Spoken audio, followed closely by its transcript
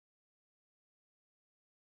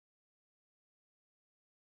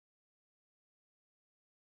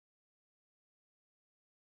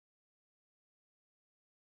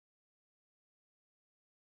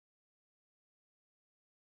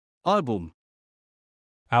Album.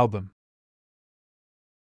 Album.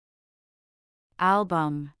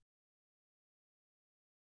 Album.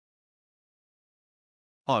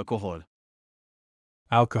 Alkohol.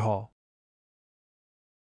 Alcohol.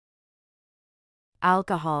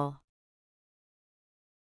 Alcohol.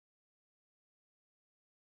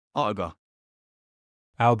 Alga.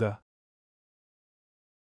 Alga.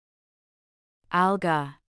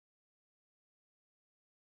 Alga.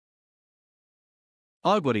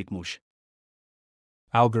 Algoritmus.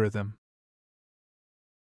 Algorithm.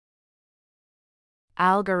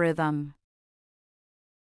 Algorithm.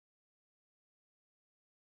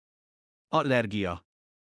 Allergia.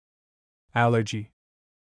 Allergy.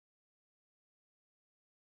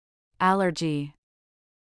 Allergy.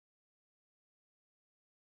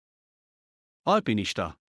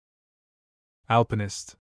 Alpinista.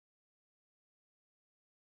 Alpinist.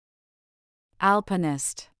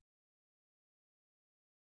 Alpinist.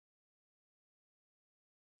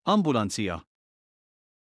 Ambulancia.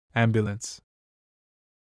 Ambulance.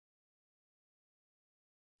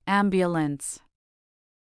 Ambulance.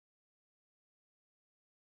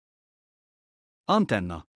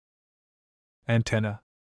 Antenna. Antenna.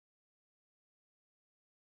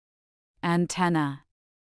 Antenna.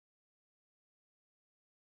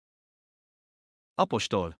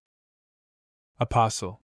 Apostol.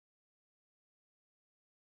 Apostle.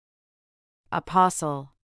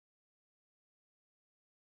 Apostle.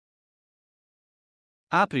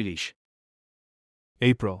 Április.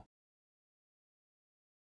 April.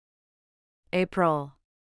 April.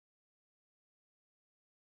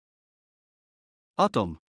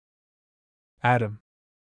 Atom. Atom.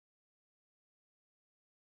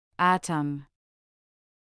 Atom.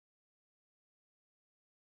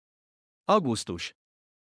 Augusztus.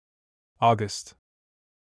 August.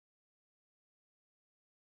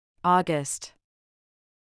 August.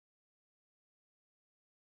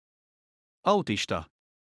 Autista.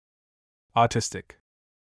 Autistic.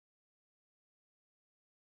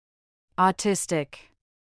 Autistic.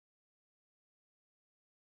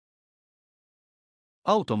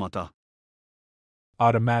 Automata.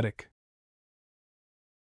 Automatic.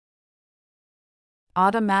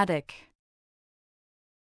 Automatic.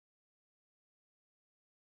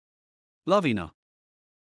 Lavina.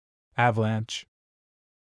 Avalanche.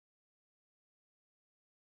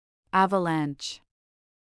 Avalanche.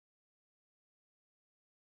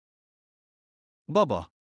 Baba.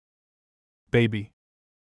 Baby.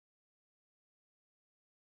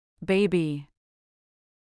 Baby.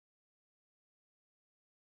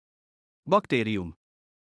 Baktérium.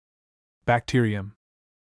 Bacterium.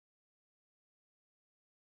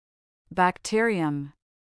 Bacterium.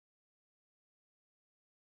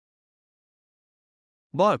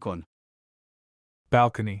 Balkon.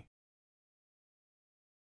 Balcony.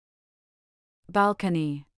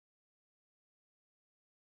 Balcony.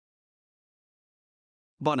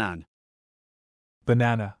 Banán.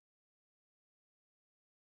 Banana.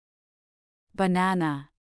 Banana.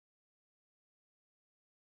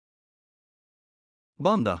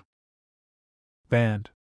 Banda.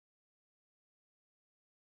 Band.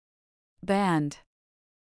 Band.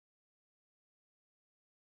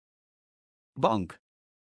 Bank.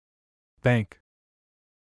 Bank.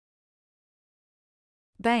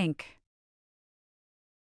 Bank.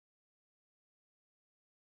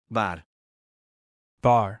 Bár.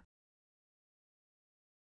 Bar.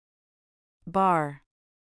 Bar.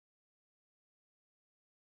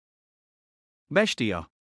 Bestia.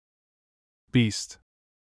 Beast.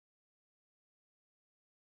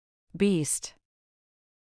 Beast.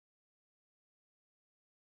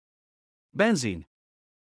 Benzin.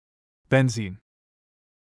 Benzene.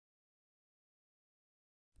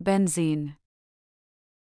 Benzene.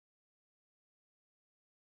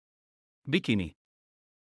 Bikini.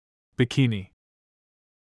 Bikini.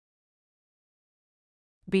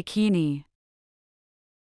 Bikini.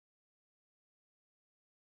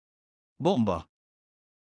 Bomba.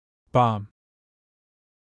 Bomb.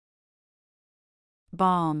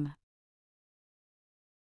 Bomb.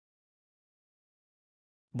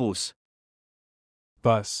 Busz.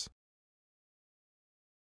 Bus.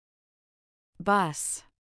 Bus.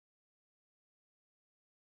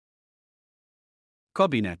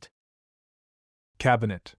 Kabinet.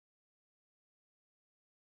 Cabinet.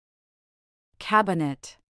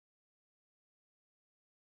 Cabinet.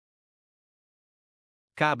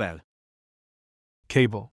 Kábel.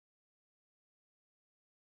 Cable.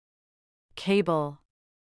 Cable.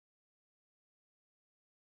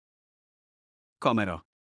 Kamera.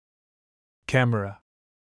 Camera.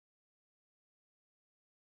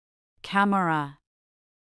 Camera.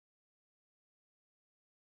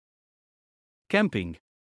 Camping.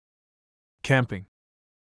 Camping.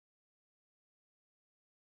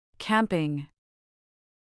 Camping.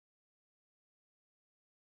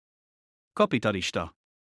 Kapitalista.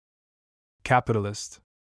 Capitalist.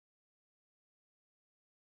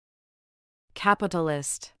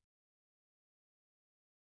 Capitalist.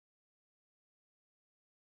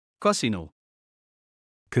 Kaszinó.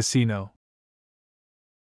 Casino.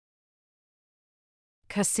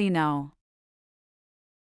 Casino.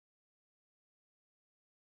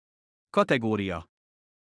 Kategória.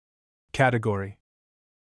 Category.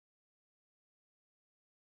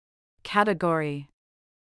 Category.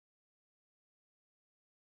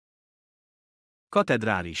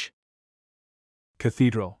 Katedrális.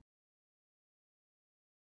 Cathedral.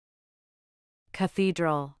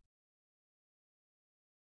 Cathedral.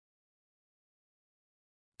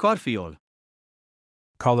 Karfiol.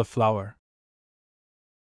 Cauliflower.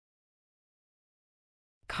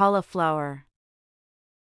 Cauliflower.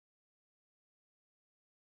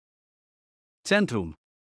 Centrum.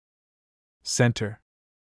 Center.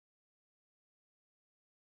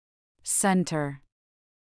 Center.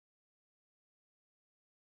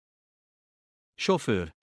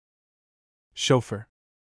 Sofőr. Chauffeur.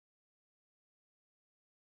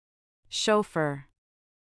 Chauffeur.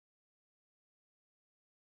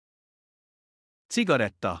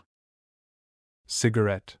 Cigaretta.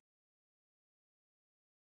 Cigarette.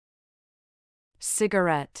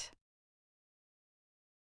 Cigarette.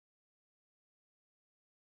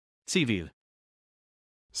 Civil.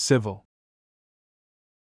 Civil.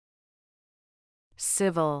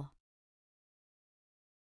 Civil.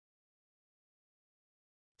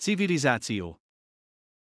 Civilizáció.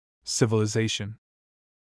 Civilization.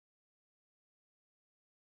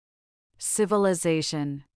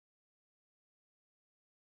 Civilization.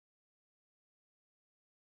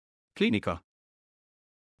 Klinika.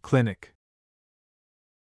 Clinic.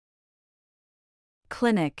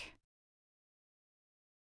 Clinic.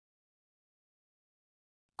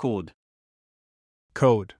 Kód.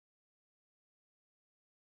 Code.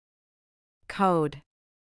 Code.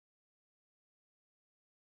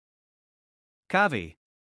 Kávé.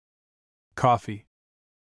 Coffee.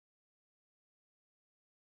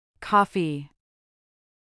 Coffee.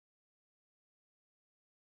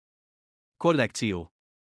 Kollekció.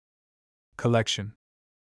 Collection.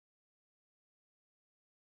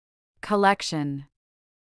 Collection.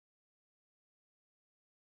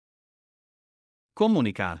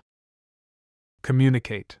 Kommunikál.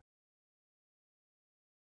 Communicate.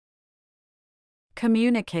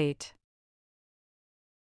 Communicate.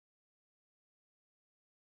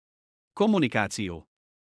 Kommunikáció.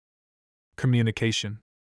 Communication.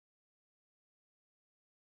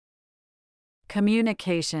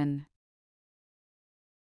 Communication.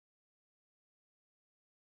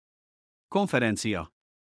 Konferencia.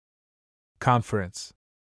 Conference.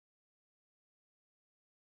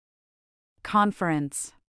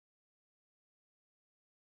 Conference.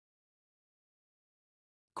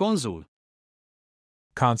 Konzul.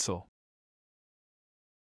 Consul.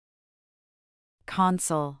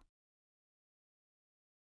 Consul.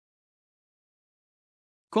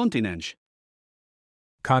 Kontinens.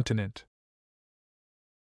 Continent.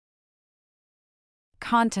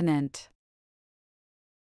 Continent.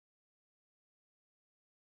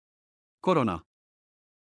 Korona.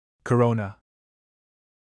 Corona.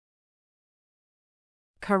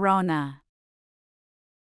 Corona.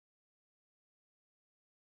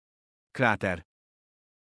 Kráter.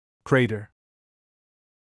 Crater.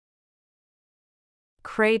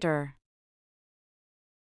 Crater.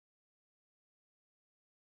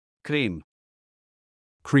 Krém.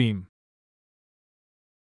 Cream.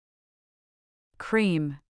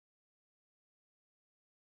 Cream.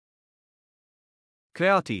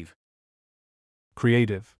 Kreatív.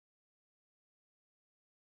 Creative.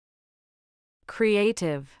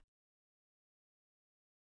 Creative.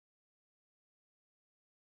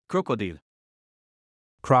 Krokodil.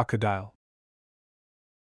 Crocodile.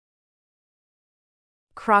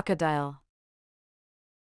 Crocodile.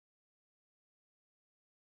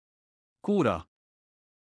 Kúra.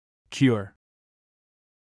 Cure.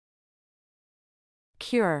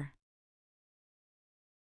 Cure.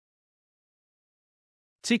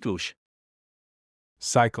 Ciklus.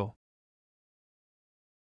 Cycle.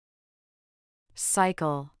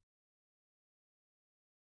 Cycle.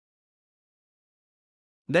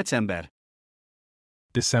 December.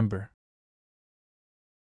 December.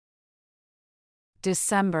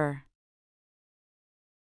 December.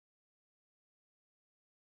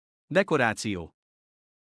 Dekoráció.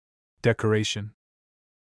 Decoration.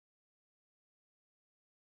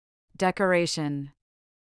 Decoration.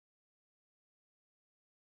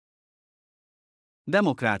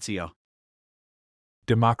 Demokrácia.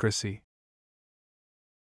 Democracy.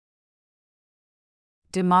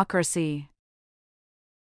 Democracy.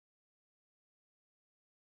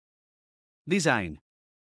 Design.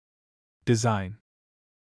 Design.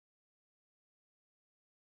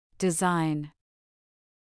 Design.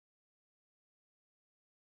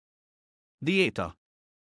 Dieta.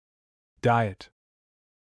 Diet.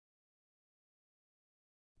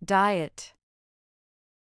 Diet.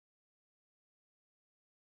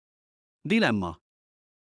 Dilemma.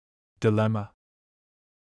 Dilemma.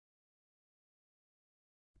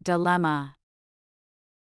 Dilemma.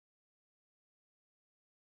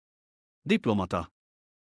 Diplomata.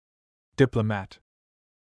 Diplomat.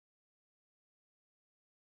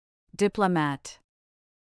 Diplomat.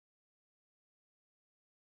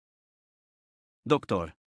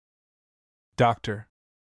 Doktor. Doctor.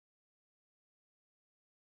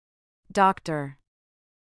 Doctor.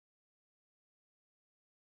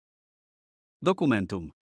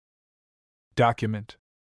 Dokumentum. Document.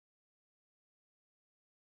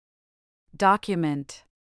 Document.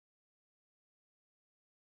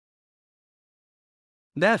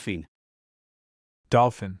 Delfin.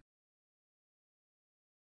 Dolphin.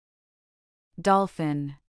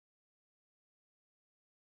 Dolphin.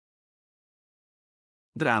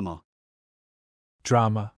 Dráma.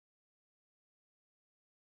 Drama.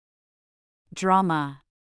 Drama.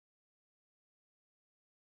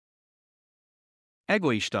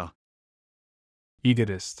 Egoista.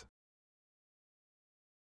 Egotist.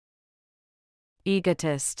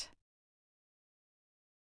 Egotist.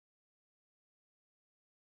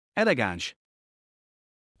 Elegáns.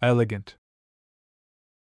 Elegant.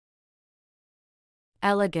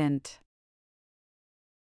 Elegant.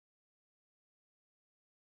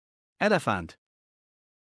 Elefánt.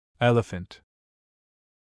 Elephant.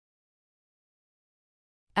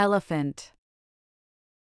 Elephant.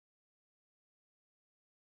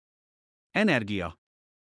 Energia.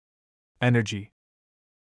 Energy.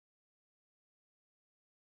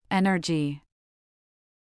 Energy.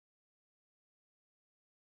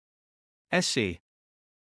 Essé.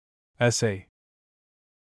 Essay.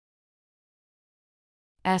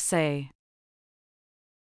 Essay.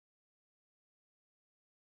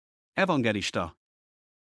 Evangelista.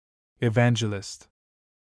 Evangelist.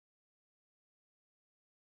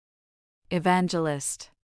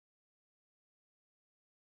 Evangelist.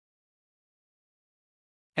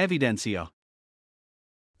 Evidencia.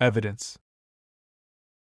 Evidence.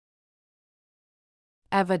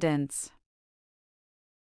 Evidence.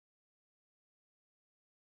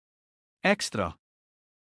 Extra.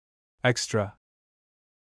 Extra.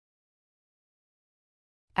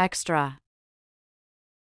 Extra.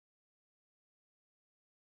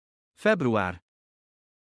 Február.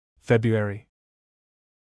 February.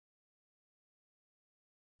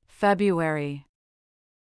 February.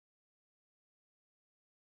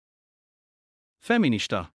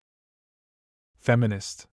 Feminista.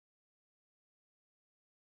 Feminist.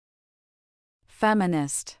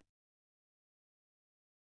 Feminist.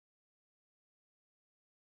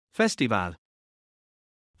 Fesztivál.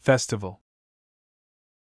 Festival.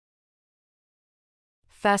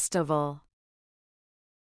 Festival.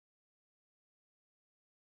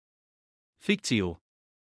 Fikció.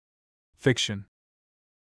 Fiction.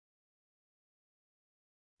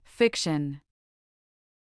 Fiction.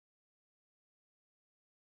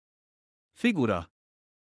 Figura.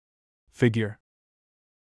 Figure.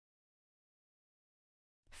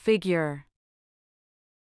 Figure.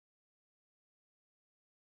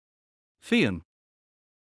 Film.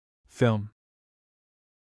 Film.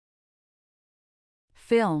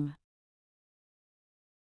 Film.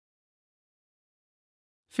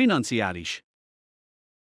 Financiális.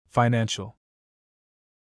 Financial.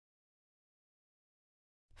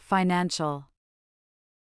 Financial.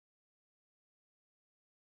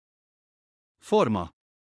 Forma.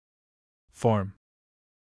 Form.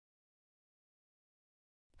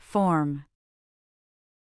 Form.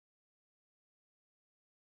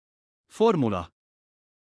 Formula.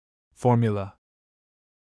 Formula.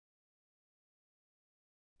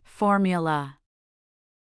 Formula.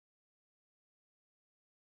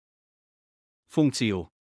 Funkció.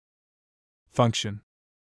 Function.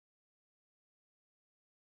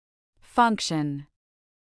 Function.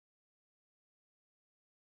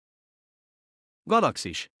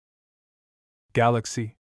 Galaxis.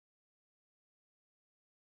 Galaxy.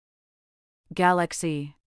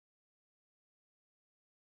 Galaxy.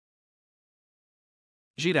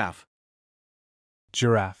 Zsiráf.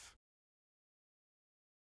 Giraffe.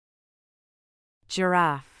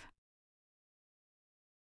 Giraffe.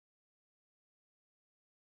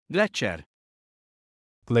 Gletscher.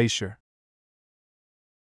 Glacier.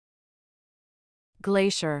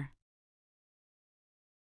 Glacier.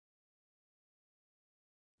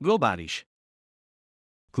 Globális.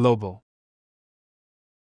 Global.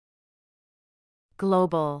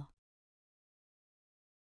 Global.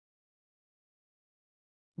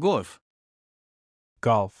 Golf.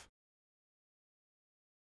 Golf.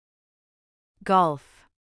 Gulf.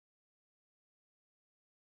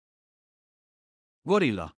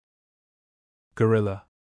 Gorilla. Gorilla.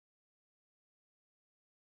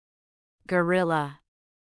 Gorilla.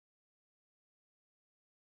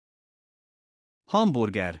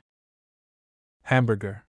 Hamburger.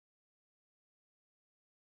 Hamburger.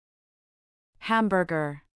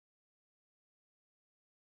 Hamburger.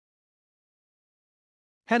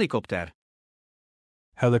 Helikopter.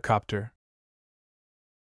 Helicopter.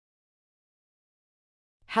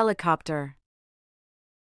 Helicopter.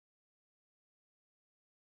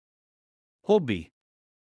 Hobby.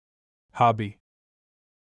 Hobby.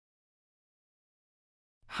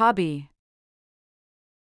 Hobby.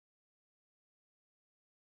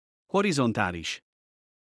 Horizontális.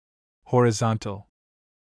 Horizontal.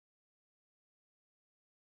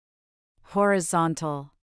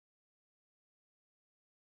 Horizontal.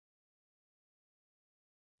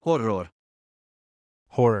 Horror.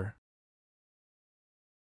 Horror.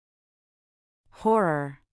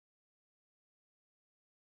 Horror.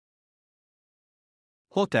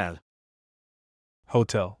 Hotel.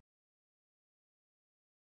 Hotel.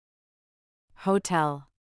 Hotel.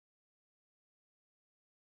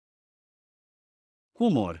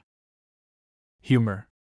 Humor. Humor.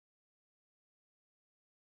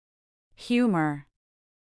 Humor.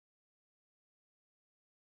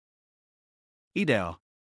 Idea.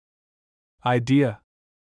 Idea.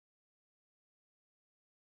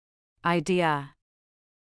 Idea.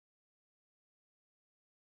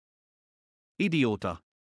 Idióta.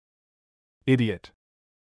 Idiot.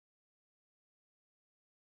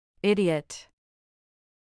 Idiot.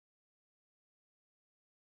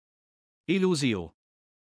 Illúzió.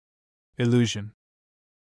 Illusion.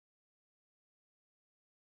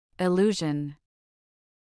 Illusion.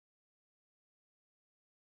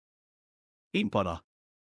 Impala.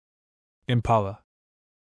 Impala.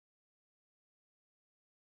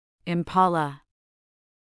 Impala.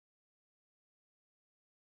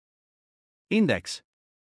 Index.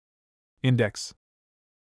 Index.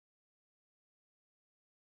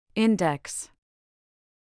 Index.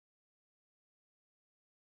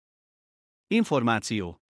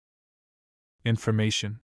 Információ.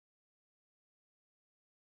 Information.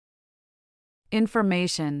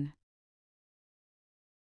 Information.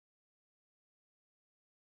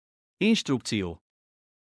 Instrukció.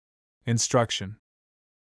 Instruction.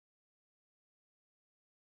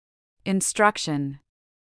 Instruction.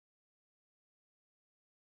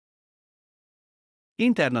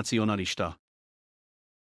 Internacionalista.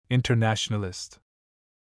 Internationalist.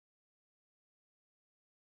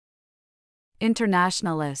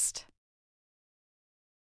 Internationalist.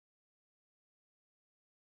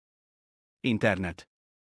 Internet.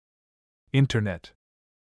 Internet.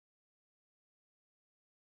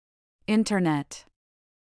 Internet.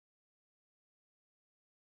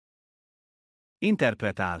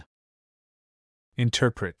 Interpretál.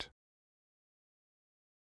 Interpret.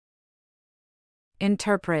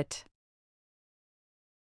 Interpret.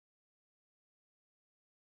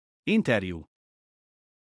 Interjú.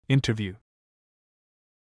 Interview.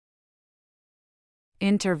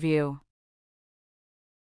 Interview.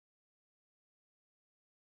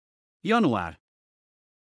 Január.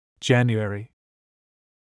 January.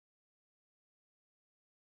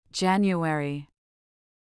 January.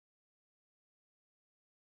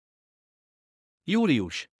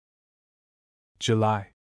 Július.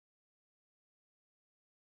 July.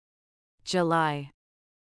 July.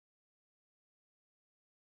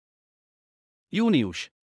 Június.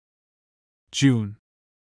 June.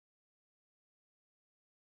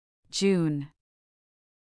 June.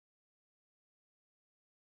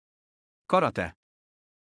 Karate.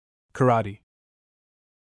 Karate.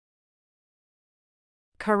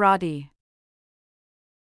 Karate.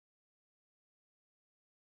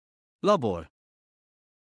 Labor.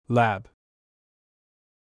 Lab.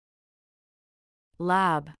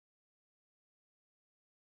 Lab.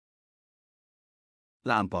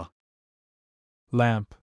 Lámpa.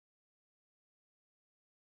 Lamp.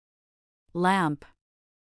 Lamp.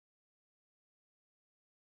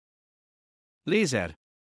 Lézer.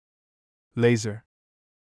 Laser.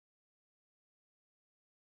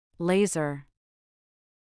 Laser.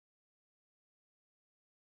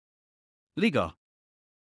 Liga.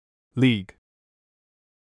 League.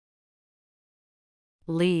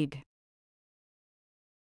 lead,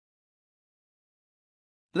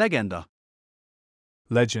 Legenda.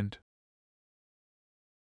 Legend.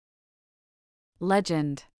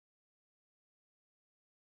 legend,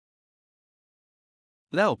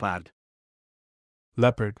 Leopárd.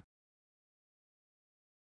 Leopard.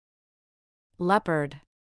 leopard,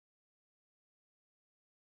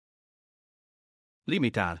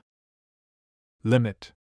 Limitál.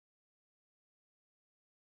 Limit.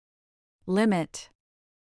 limit,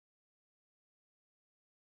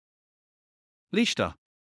 Lista.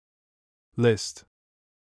 List.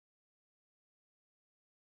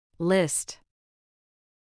 list,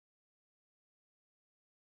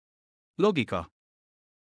 Logika.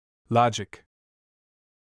 Logic.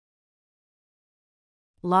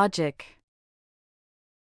 logic,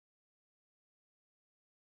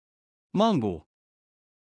 Mangó.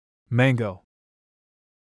 Mango.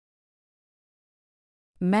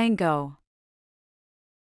 mango,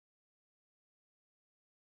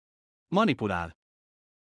 Manipulál.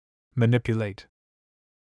 Manipulate.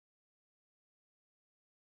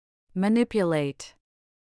 manipulate,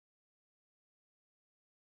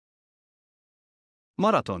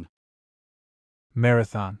 Maraton.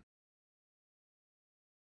 Marathon.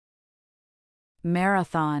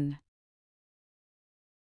 marathon,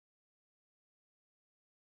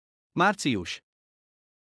 Március.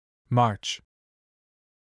 March.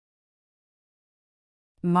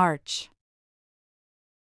 march,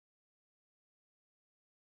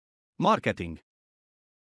 Marketing.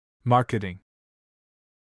 Marketing.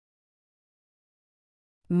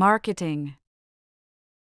 marketing,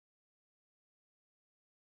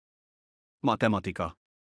 Matematika.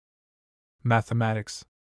 Mathematics.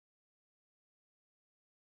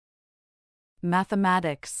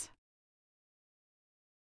 mathematics,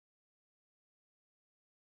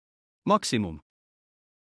 Maximum.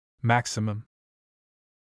 Maximum.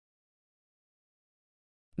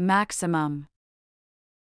 maximum,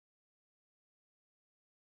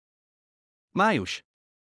 Május.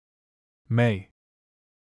 May.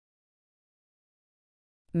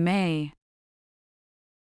 may,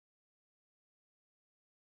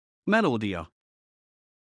 Melódia.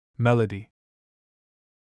 Melody.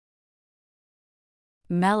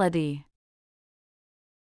 melody,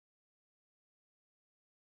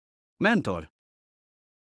 Mentor.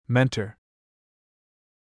 Mentor.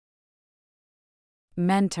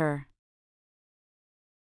 mentor,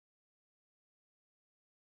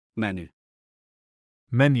 Menü.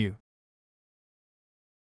 Menu.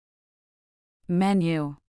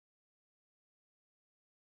 menu,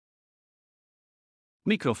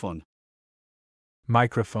 Mikrofon.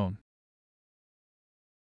 Microphone.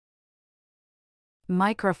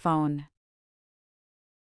 microphone,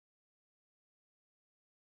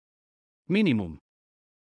 Minimum.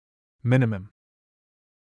 Minimum.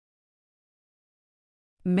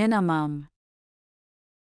 minimum,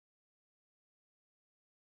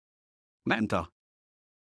 Menta.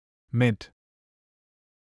 Mint.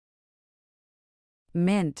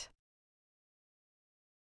 mint,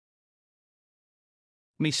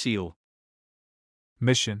 Misszió.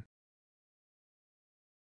 Mission.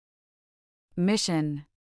 mission,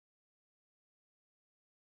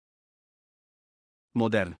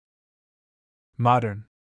 Modern. Modern.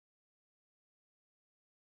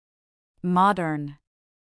 modern,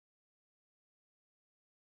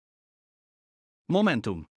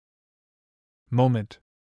 Momentum. Moment.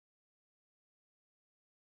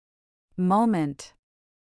 moment,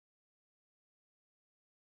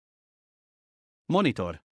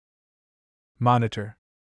 Monitor. Monitor.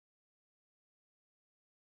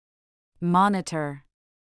 monitor,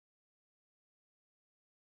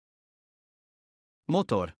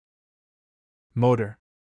 Motor. Motor.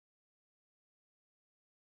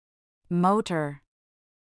 motor,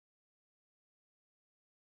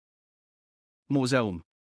 Múzeum.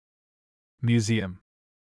 Museum.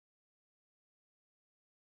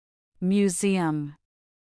 museum,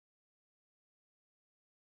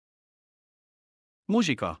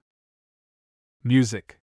 Muzsika.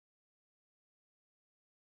 Music.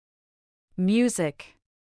 music,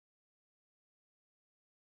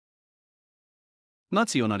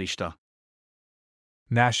 Nacionalista.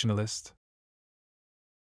 Nationalist.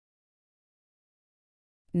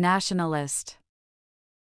 nationalist,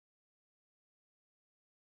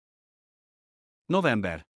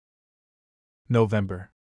 November. November.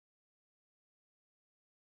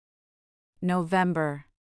 November,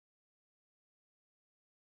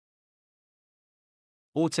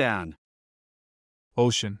 Óceán.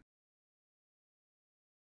 Ocean.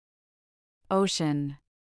 ocean,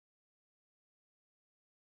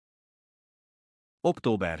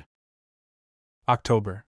 Október.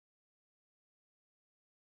 October.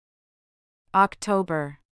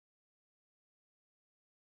 October.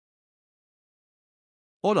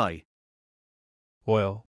 Olaj.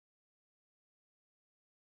 Oil.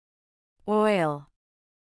 Oil.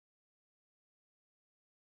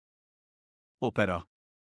 Opera.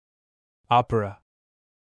 Opera.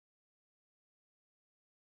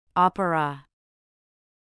 Opera.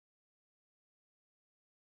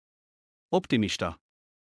 Optimista.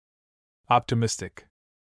 Optimistic.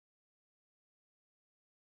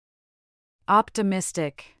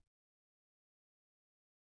 Optimistic.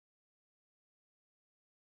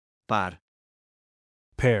 Pár.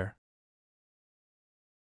 Pair.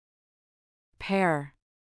 Pair.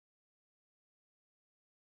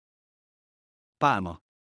 Pálma.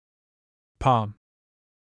 Palm.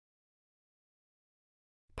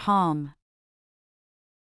 Palm.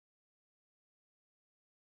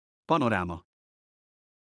 Panoráma.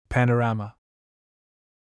 Panorama.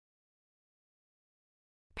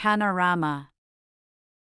 Panorama.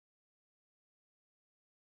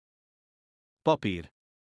 Papír.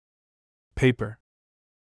 Paper.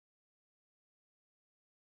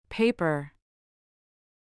 Paper.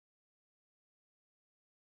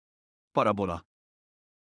 Parabola.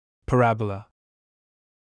 Parabola.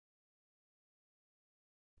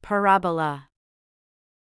 Parabola.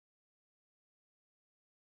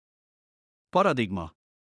 Paradigma.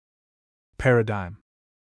 Paradigm.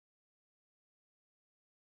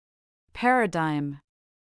 Paradigm.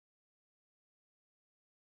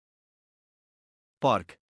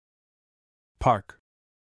 Park. Park.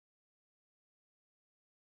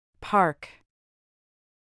 Park.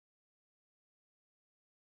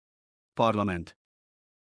 Parlament.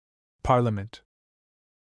 Parliament.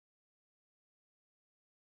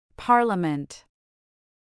 Parliament.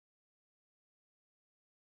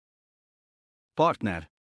 Partner.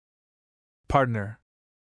 Partner.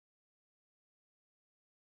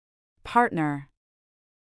 Partner.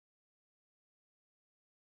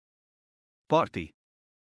 Parti.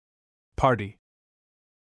 Party.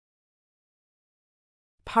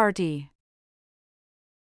 Party.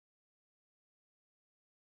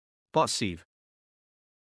 Passzív.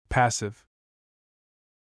 Passive.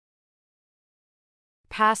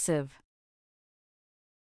 Passive.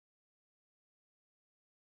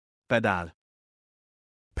 Pedál.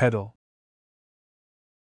 Pedal.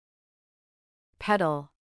 Pedal.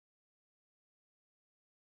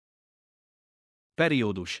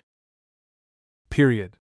 Periódus.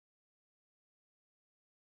 Period.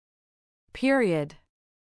 Period.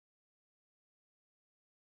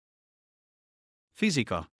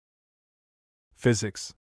 Fizika.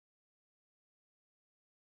 Physics.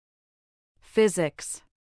 Physics.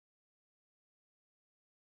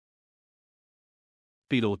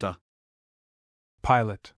 Pilóta.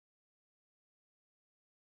 Pilot.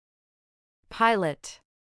 Pilot.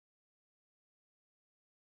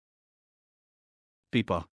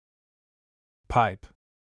 Pipa. Pipe.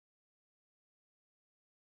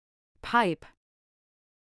 Pipe.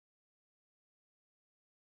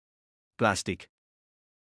 Plastik.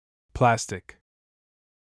 Plastic.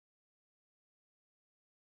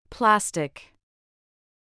 Plastic.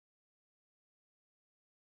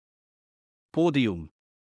 Pódium.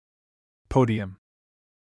 Podium.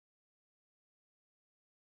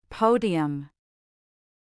 Podium.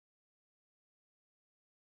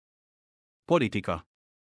 Politika.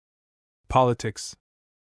 Politics.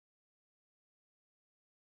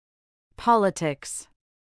 Politics.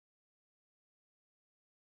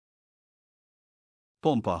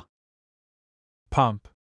 Pompa. Pump.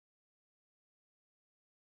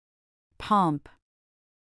 Pump.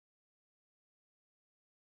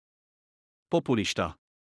 Populista.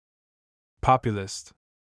 Populist.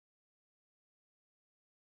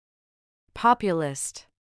 Populist.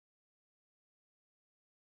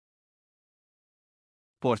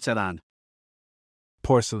 Porcelán.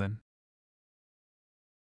 Porcelain.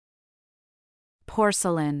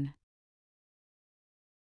 Porcelain.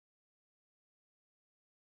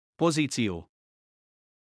 Pozíció.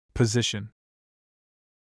 Position.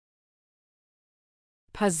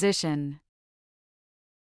 Position.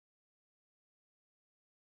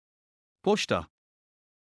 Posta.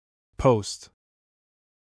 Post.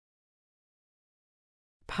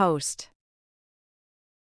 Post.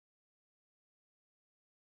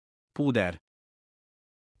 Púder.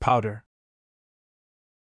 Powder.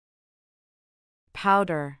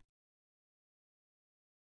 Powder.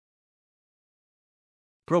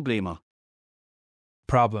 Probléma.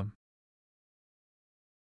 Problem.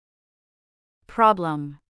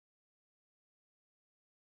 Problem.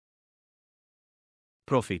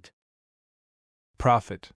 Profit.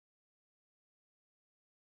 Profit.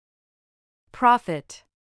 Profit.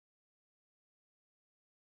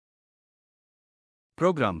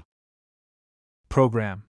 Program.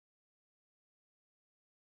 Program.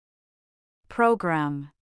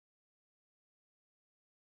 Program.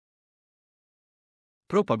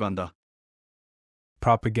 Propaganda.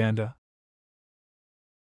 Propaganda.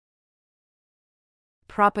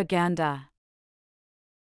 Propaganda.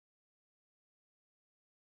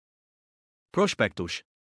 Prospektus.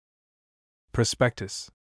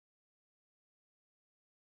 Prospectus.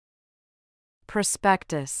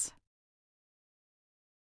 Prospectus.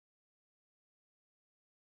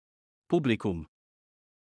 Publikum.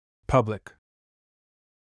 Public.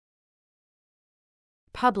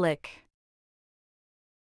 Public.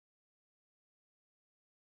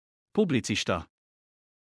 Publicista.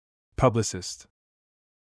 Publicist.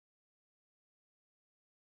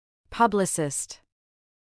 Publicist.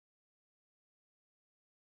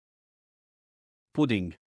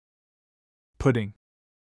 Pudding. Pudding.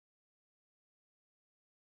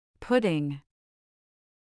 Pudding.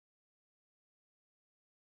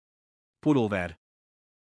 Pulóver.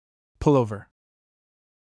 Pullover.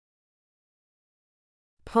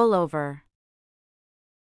 Pullover.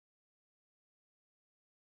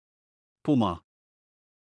 Puma.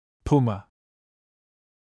 Puma.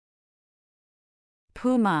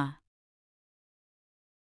 Puma.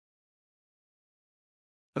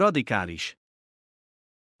 Radikális.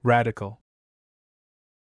 Radical.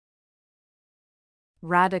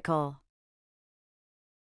 Radical.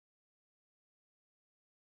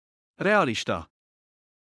 Realista.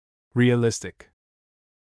 Realistic.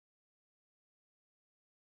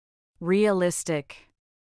 Realistic.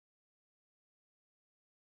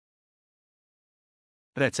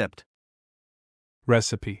 Recept.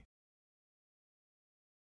 Recipe.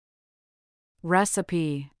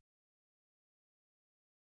 Recipe.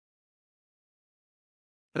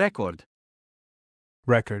 Rekord.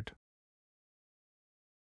 Record.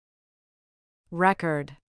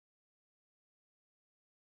 Record.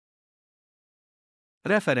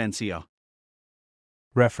 Referencia.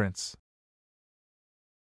 Reference.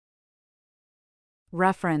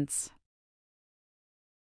 Reference.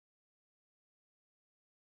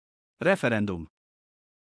 Referendum.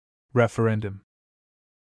 Referendum.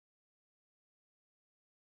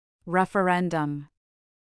 Referendum.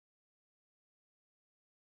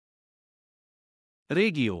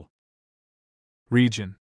 Régió.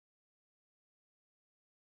 Region.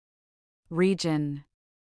 Region.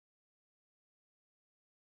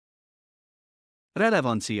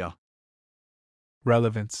 Relevancia.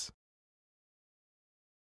 Relevance.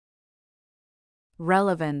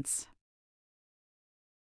 Relevance.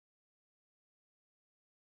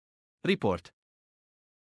 Report.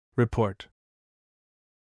 Report.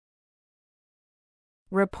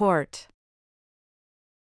 Report.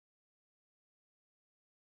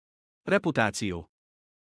 Reputáció.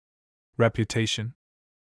 Reputation.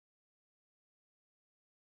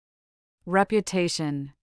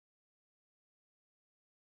 Reputation.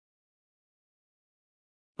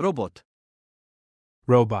 Robot.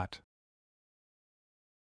 Robot.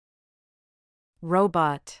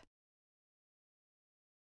 Robot.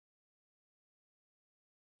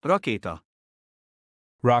 Rakéta.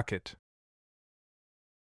 Rocket.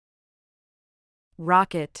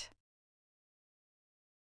 Rocket.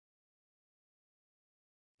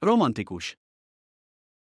 Romantikus.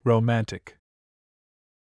 Romantic.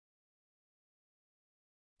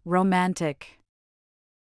 Romantic.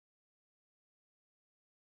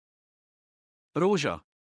 Rózsa.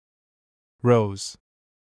 Rose.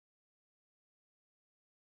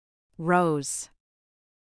 Rose.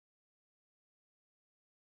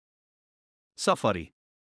 Safari.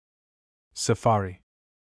 Safari.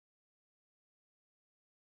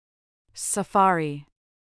 Safari.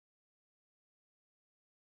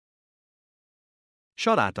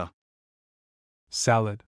 Saláta.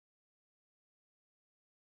 Salad.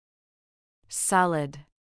 Salad.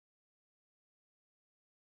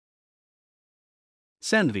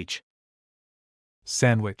 Szendvics.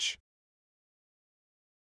 Sandwich.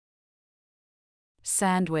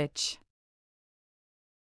 Sandwich.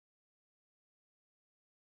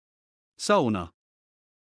 Sauna.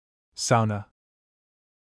 Sauna.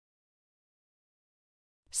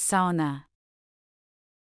 Sauna.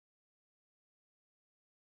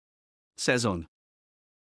 Szezon.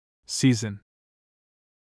 Season.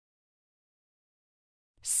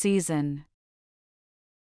 Season.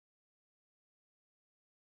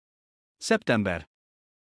 Szeptember.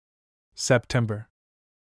 September.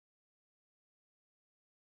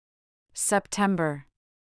 September.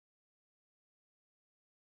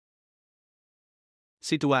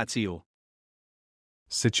 Szituáció.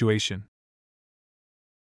 Situation.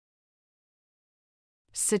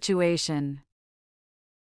 Situation.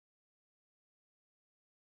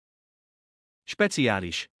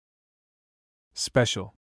 Speciális.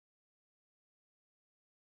 Special.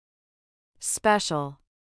 Special.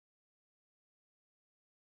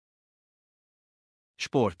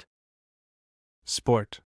 Sport.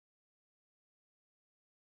 Sport.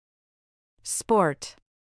 Sport.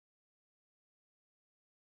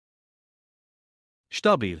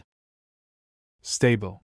 Stabil.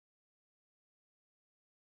 Stable.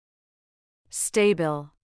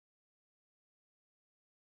 Stable.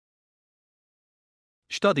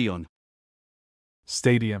 Stadion.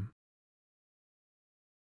 Stadium.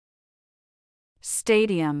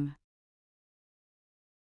 Stadium.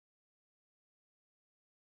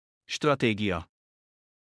 Stratégia.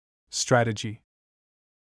 Strategy.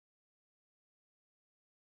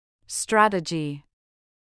 Strategy.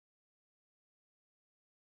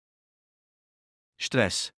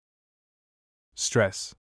 Stressz.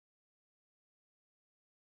 Stress.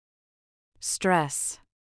 Stress.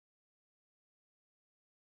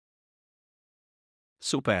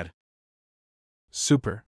 Szuper.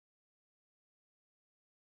 Super.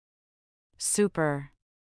 Super.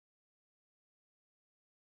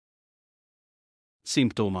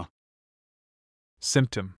 Szimptóma.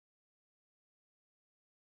 Symptom.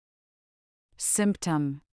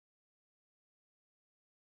 Symptom.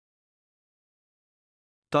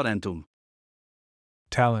 Talentum.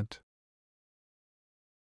 Talent.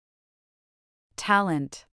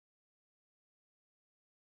 Talent.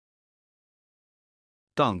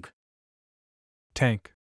 Tank.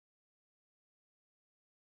 Tank.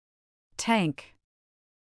 Tank.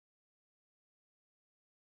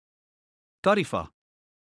 Tarifa.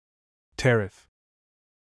 Tariff.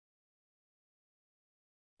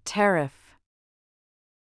 Tariff.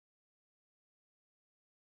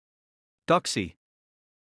 Taxi.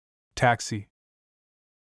 Taxi.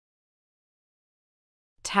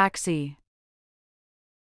 Taxi.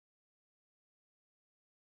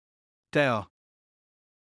 Tea.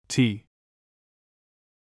 Tea.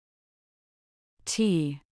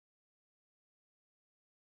 Tea.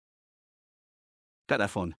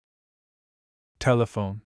 Telefon.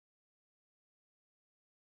 Telephone.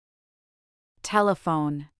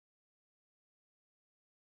 Telephone.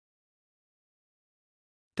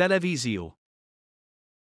 Televízió.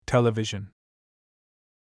 Television.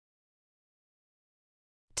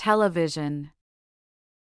 Television.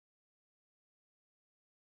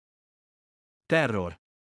 Terror.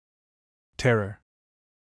 Terror.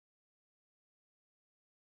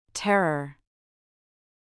 Terror.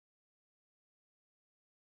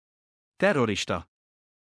 Terrorista.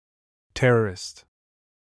 Terrorist.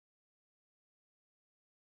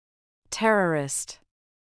 Terrorist.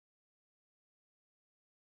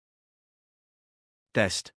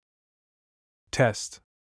 Teszt. Test.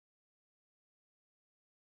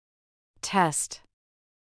 Test.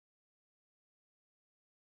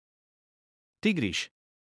 Tigris.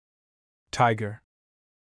 Tiger.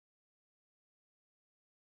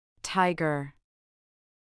 Tiger.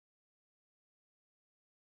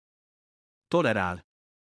 Tolerál.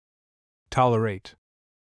 Tolerate.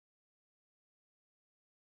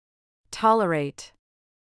 Tolerate.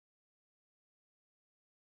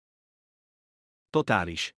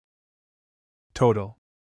 Totális. Total.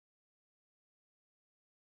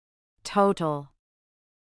 Total.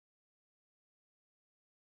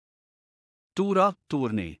 Túra,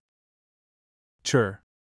 turné. Tour.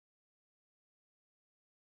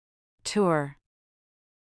 Tour.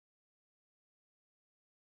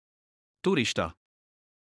 Turista.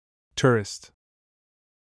 Tourist.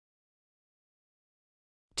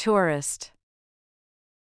 Tourist.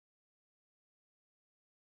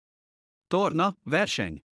 Torna,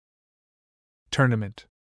 verseny. Tournament.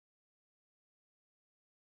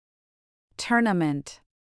 Tournament.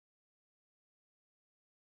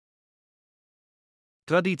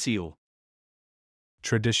 Tradíció.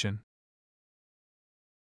 Tradition.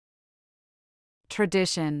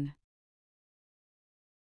 Tradition.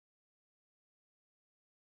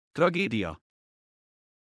 Tragédia.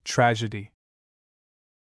 Tragedy.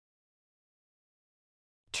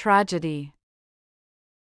 Tragedy.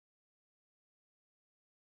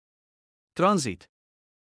 Tranzit.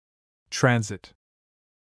 Transit.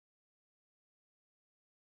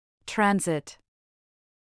 Transit.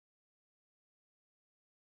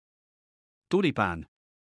 Tulipán.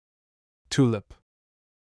 Tulip.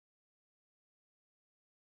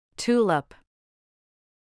 Tulip.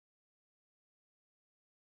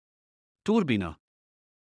 Turbina.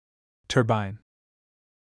 Turbine.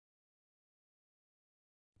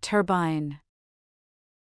 Turbine.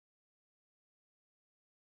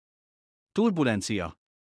 Turbulencia.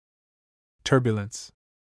 Turbulence.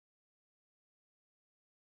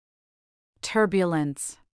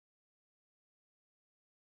 Turbulence.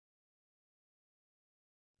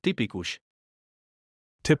 Tipikus.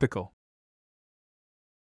 Typical.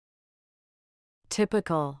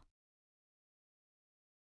 Typical.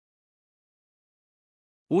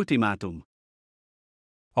 Ultimátum.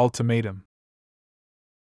 Ultimatum.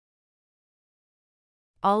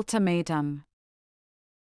 Ultimatum.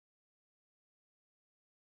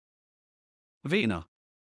 Véna.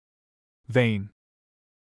 Vein.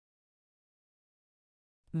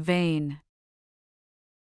 Vain.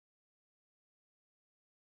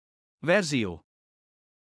 Verzió.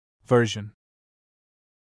 Version.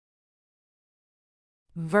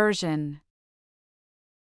 Version.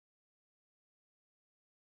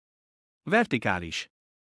 Vertikális.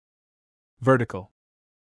 Vertical.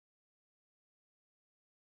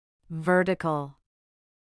 Vertical.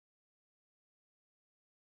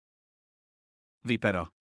 Vipera.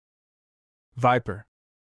 Viper.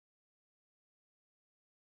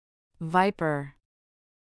 Viper.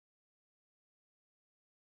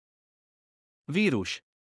 Vírus.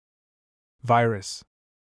 Virus.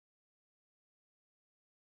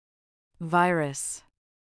 Virus.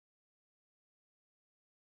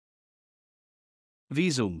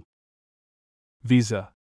 Vízum.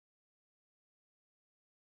 Visa.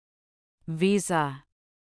 Visa.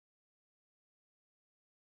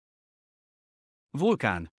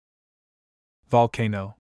 Vulkán.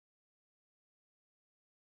 Volcano.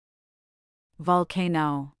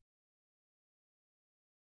 Volcano.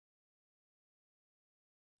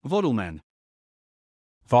 Volumen.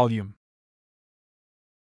 Volume.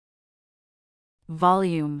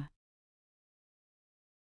 Volume.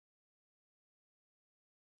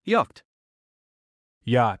 Yacht.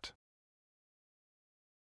 Yacht.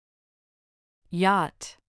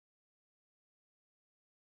 Yacht.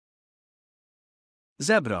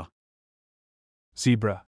 Zebra.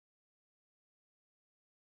 Zebra.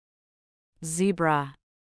 Zebra.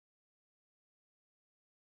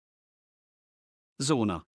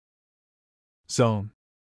 Zóna. Zone.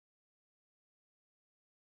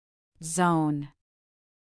 Zone.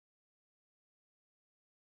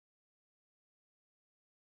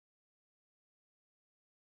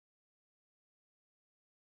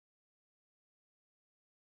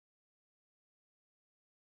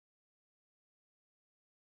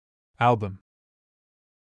 Album.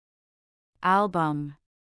 Album.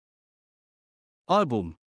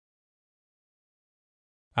 Album.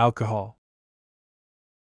 Alcohol.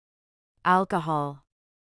 Alcohol.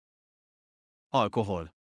 Alkohol.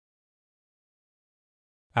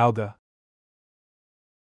 Alga.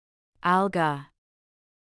 Alga.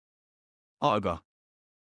 Alga.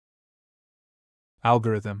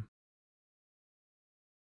 Algorithm.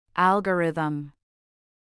 Algorithm.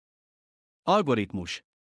 Algoritmus.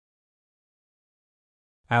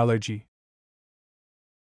 Allergy.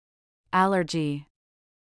 Allergy.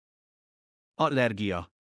 Allergia.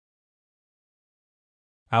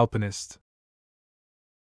 Alpinist.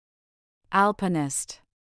 Alpinist.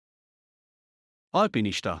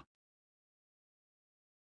 Alpinista.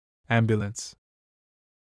 Ambulance.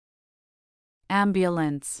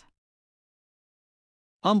 Ambulance.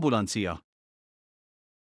 Ambulancia.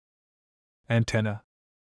 Antenna.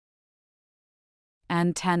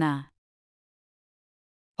 Antenna.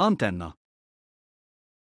 Antenna.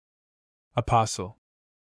 Apostle.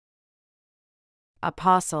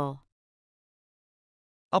 Apostle.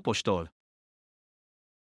 Apostol.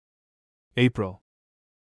 April.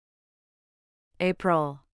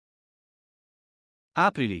 April.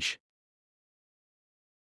 Április.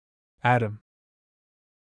 Atom.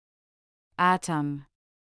 Atom.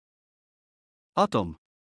 Atom.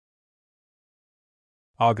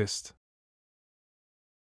 August.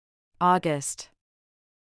 August.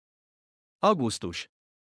 Augusztus.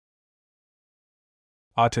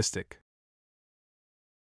 Autistic.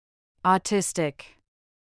 Autistic.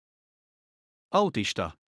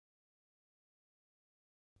 Autista.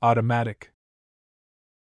 Automatic.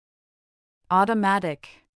 Automatic.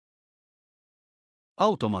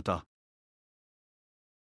 Automata.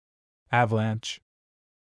 Avalanche.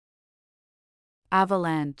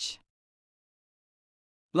 Avalanche.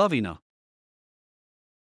 Lavina.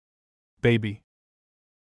 Baby.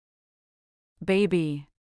 Baby.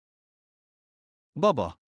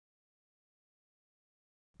 Baba.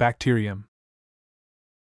 Bacterium.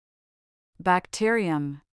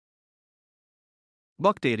 Bacterium.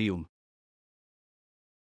 Baktérium.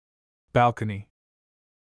 Balcony.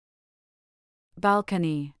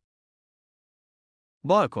 Balcony.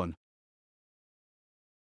 Balkon.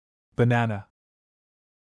 Banana.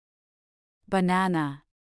 Banana.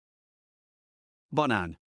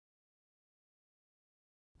 Banán.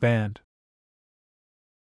 Band.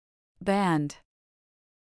 Band.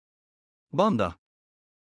 Banda.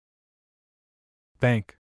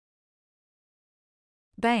 Bank.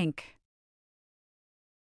 Bank.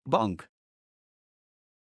 Bank.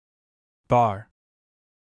 Bar.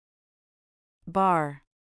 Bar.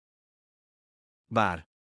 Bár.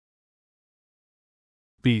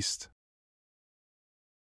 Beast.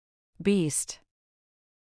 Beast.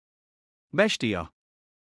 Bestia.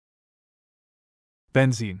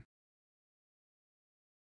 Benzene.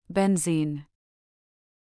 Benzene.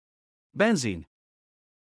 Benzin.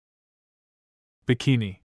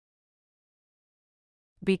 Bikini.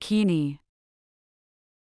 Bikini.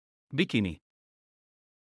 Bikini.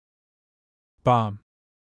 Bomb.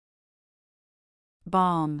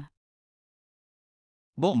 Bomb.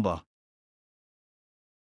 Bomba.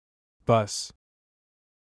 Bus.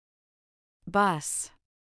 Bus.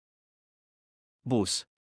 Busz.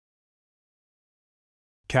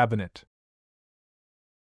 Cabinet.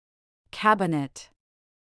 Cabinet.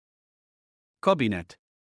 Kabinet.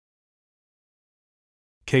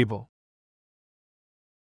 Cable.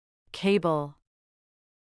 Cable.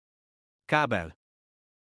 Kábel.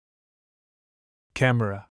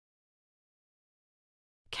 Camera.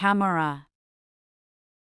 Camera.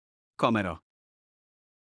 Kamera.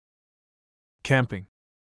 Camping.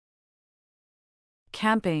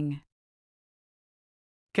 Camping.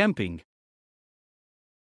 Camping.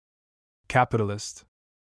 Capitalist.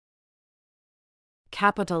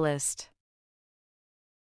 Capitalist.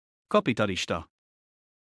 Kapitalista.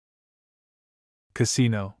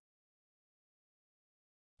 Casino.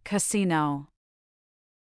 Casino.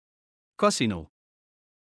 Kaszinó.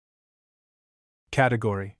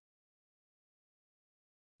 Category.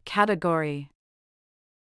 Category.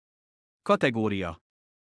 Kategória.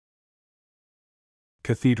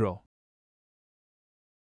 Cathedral.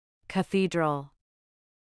 Cathedral.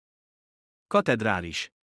 Katedrális.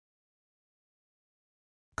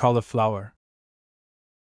 Cauliflower.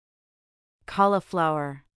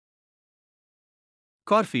 Cauliflower.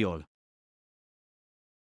 Karfiol.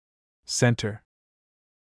 Center.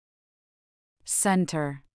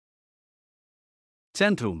 Center.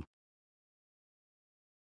 Centrum.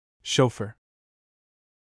 Chauffeur.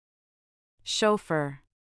 Chauffeur.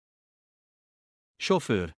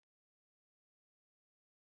 Sofőr.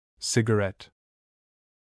 Cigarette.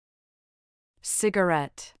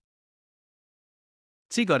 Cigarette.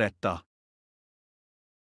 Cigaretta.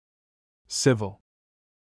 Civil.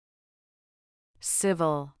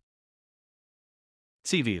 Civil.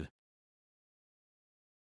 Civil.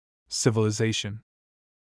 Civilization.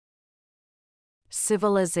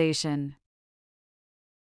 Civilization.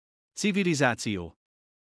 Civilizáció.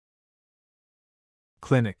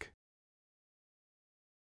 Clinic.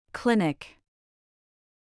 Clinic.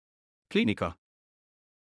 Klinika.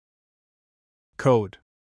 Code.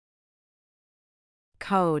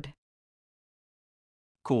 Code.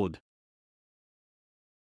 Kód.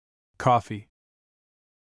 Coffee.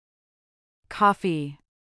 Coffee.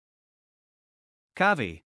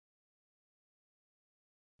 Kávé.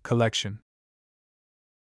 Collection.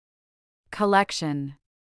 Collection.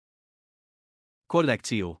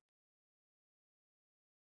 Kollekció.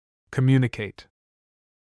 Communicate.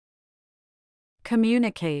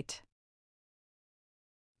 Communicate.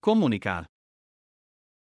 Kommunikál.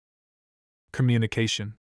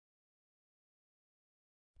 Communication.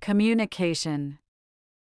 Communication.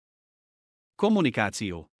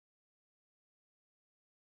 Kommunikáció.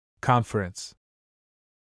 Conference.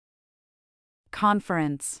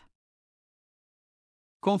 Conference.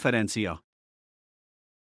 Konferencia.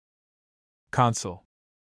 Consul.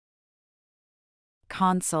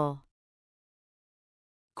 Consul.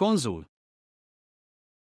 Konzul.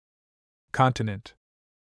 Continent.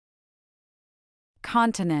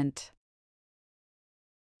 Continent.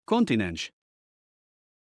 Kontinens.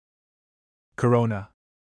 Corona.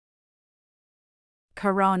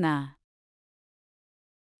 Corona.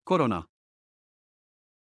 Korona.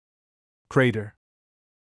 Crater.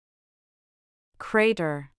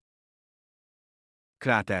 Crater.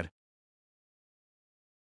 Kráter.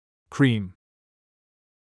 Cream.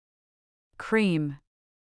 Cream.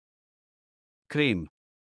 Krém.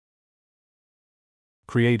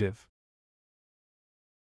 Creative.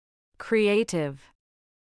 Creative.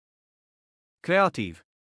 Kreatív.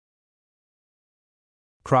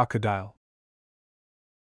 Crocodile.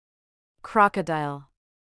 Crocodile.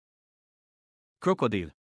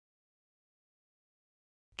 Krokodil.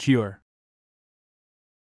 Cure.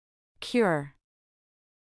 Cure.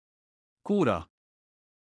 Kúra.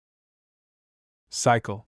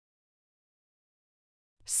 Cycle.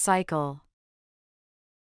 Cycle.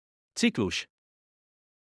 Ciklus.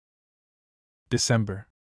 December.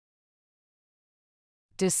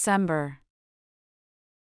 December.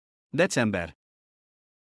 December.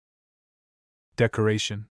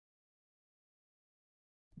 Decoration.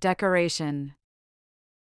 Decoration.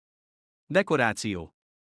 Dekoráció.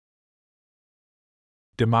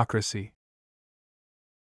 Democracy.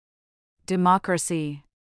 Democracy.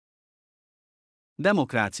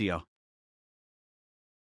 Demokrácia.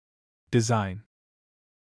 Design.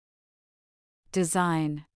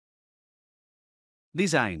 Design.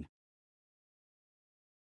 Design.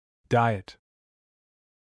 Diet.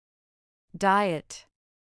 Diet.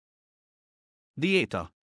 Diéta.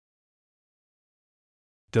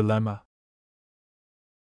 Dilemma.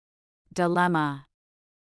 Dilemma.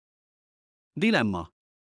 Dilemma.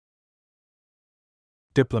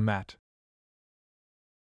 Diplomat.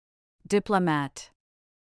 Diplomat.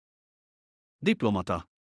 Diplomata.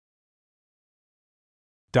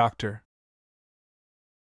 Doctor.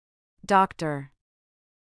 Doctor.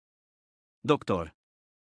 Doktor.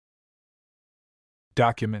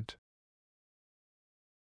 Document.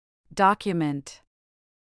 Document.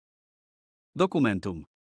 Dokumentum.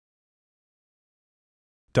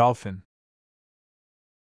 Dolphin.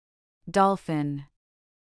 Dolphin.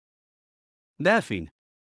 Delfin.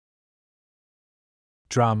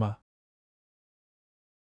 Drama.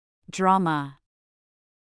 Drama.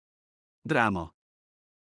 Dráma.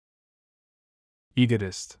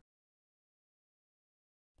 Egotist.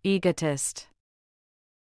 Egotist.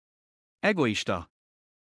 Egoista.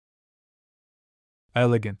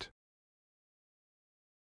 Elegant.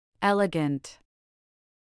 Elegant.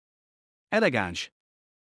 Elegáns.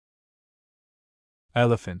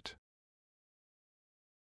 Elephant.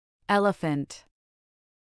 Elephant.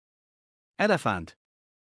 Elefánt.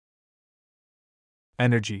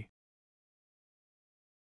 Energy.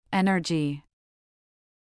 Energy.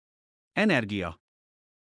 Energia.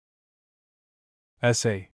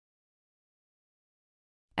 Essay.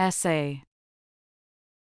 Essay.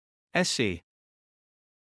 Esszé.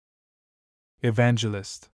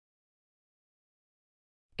 Evangelist.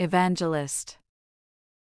 Evangelist.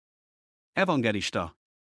 Evangelista.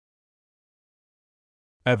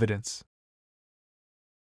 Evidence.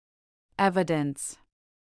 Evidence.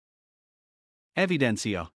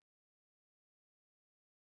 Evidencia.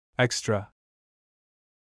 Extra.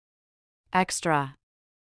 Extra.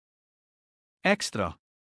 Extra.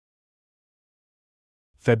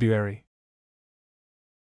 February.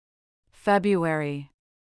 February.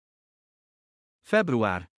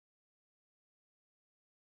 Február.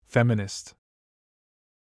 Feminist.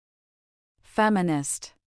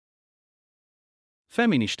 Feminist.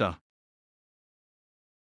 Feminista.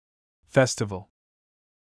 Festival.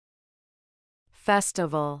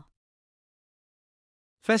 Festival.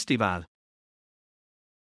 Fesztivál.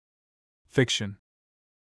 Fiction.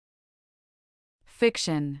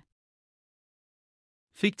 Fiction.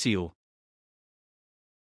 Fikció.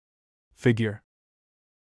 Figure.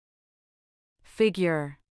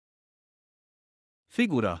 Figure.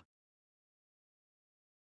 Figura.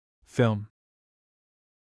 Film.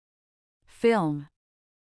 Film.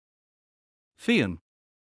 Film.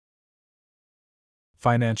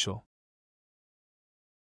 Financial.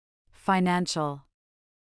 Financial.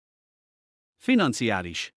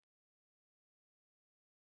 Financiális.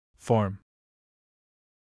 Form.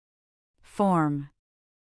 Form.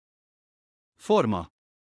 Forma.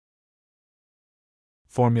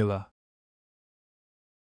 Formula.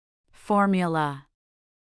 Formula.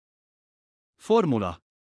 Formula.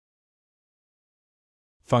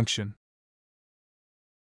 Function.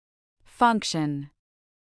 Function.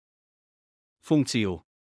 Funkció.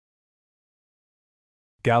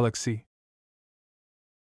 Galaxy.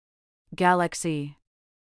 Galaxy.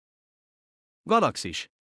 Galaxis.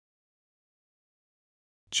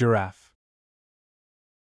 Giraffe.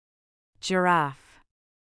 Giraffe.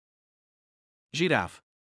 Zsiráf.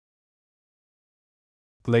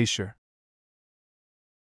 Glacier.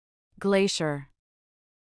 Glacier.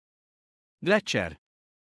 Gletscher.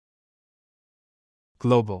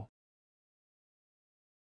 Global.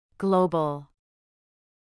 Global.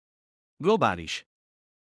 Globális.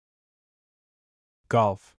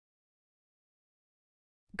 Golf.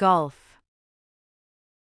 Gulf.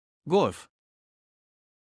 Golf.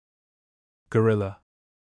 Gorilla.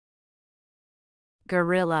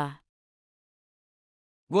 Gorilla.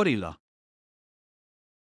 Gorilla.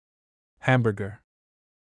 Hamburger.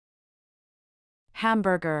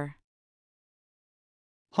 Hamburger.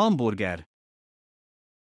 Hamburger.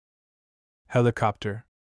 Helicopter.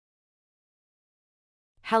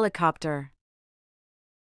 Helicopter.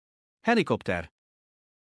 Helikopter.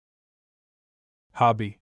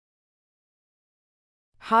 Hobby.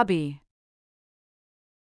 hobby,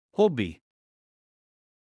 Hobbi.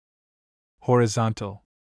 Horizontal.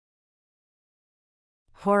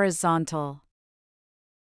 horizontal,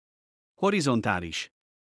 Horizontális.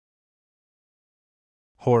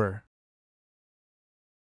 Horror.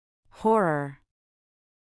 horror,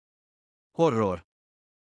 Horror.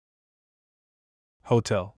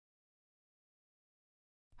 Hotel.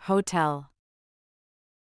 hotel,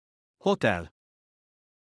 Hotel.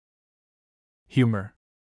 Humor.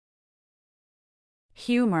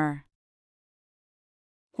 humor,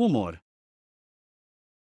 Humor.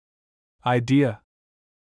 Idea.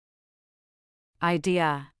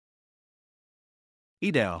 idea,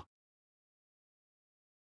 Idea.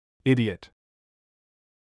 Idiot.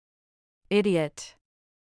 idiot,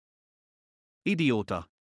 Idióta.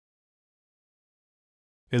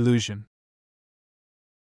 Illusion.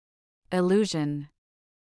 illusion,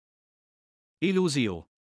 Illúzió.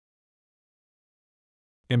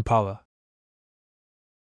 Impala.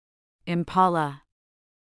 impala,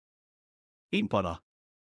 Impala.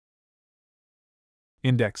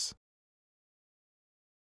 Index.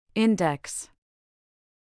 index,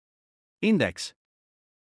 Index.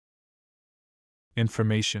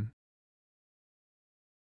 Information.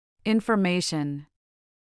 information,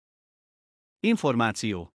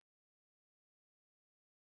 Információ.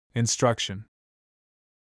 Instruction.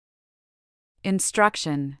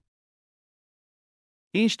 instruction,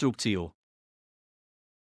 Instrukció.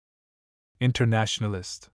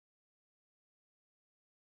 Internationalist.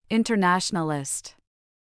 internationalist,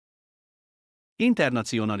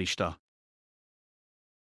 Internacionalista.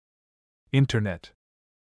 Internet.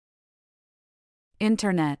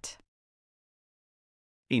 internet,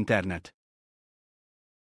 Internet.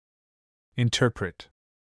 Interpret.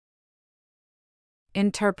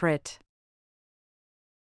 interpret,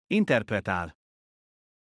 Interpretál.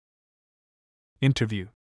 Interview.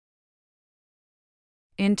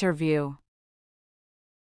 interview,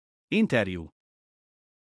 Interjú.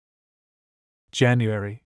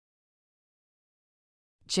 January.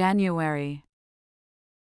 January,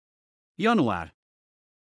 Január.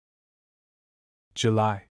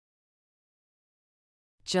 July.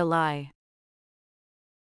 July,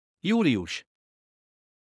 Július.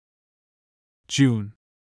 June.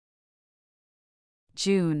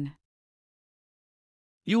 June,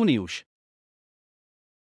 Június.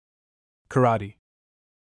 Karate.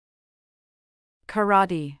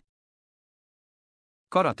 karate,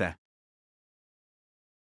 Karate.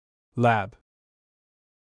 Lab.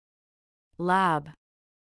 lab,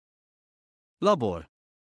 Labor.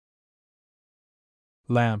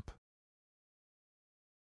 Lamp.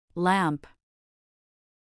 lamp,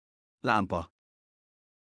 Lámpa.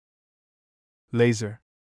 Laser.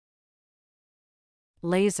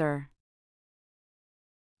 laser,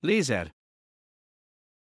 Lézer.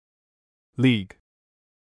 League.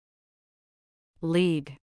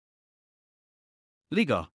 league,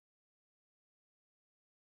 Liga.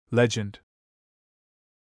 Legend.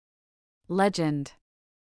 legend,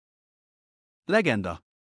 Legenda.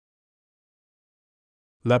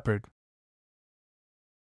 Leopard.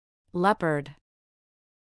 leopard,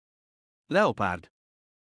 Leopárd.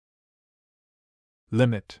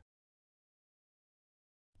 Limit.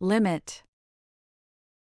 limit,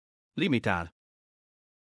 Limitál.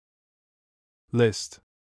 List.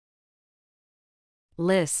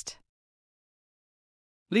 list,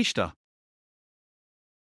 Lista.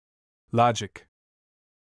 Logic.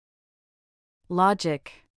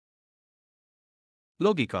 logic,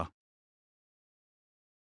 Logika.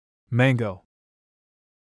 Mango.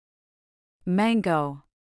 mango,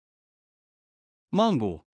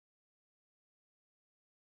 Mangó.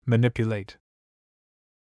 Manipulate.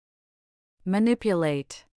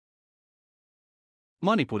 manipulate,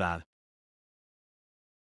 Manipulál.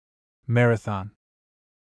 Marathon.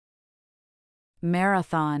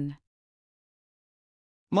 marathon,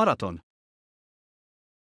 Maraton.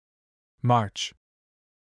 March.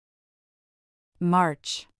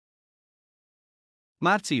 march,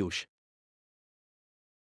 Március.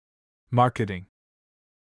 Marketing.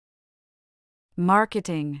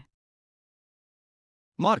 marketing,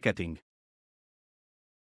 Marketing.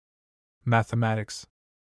 Mathematics.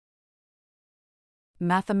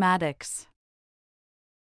 mathematics,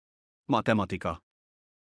 Matematika.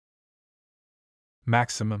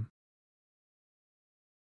 Maximum.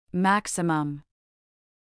 maximum,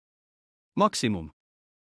 Maximum.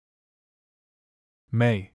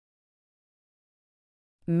 May.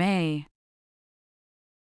 May,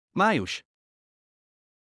 Május.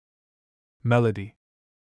 Melody.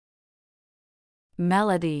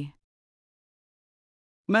 melody,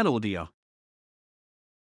 Melódia.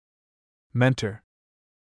 Mentor.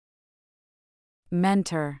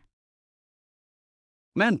 mentor,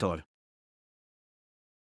 Mentor.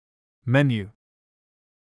 Menu.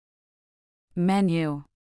 menu,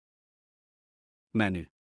 Menü.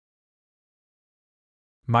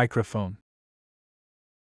 Microphone.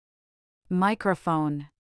 microphone,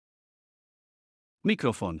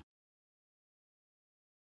 Mikrofon.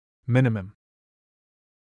 Minimum.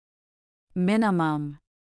 minimum,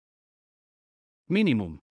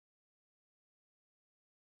 Minimum.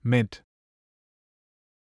 Mint.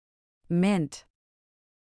 mint,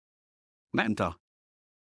 Menta.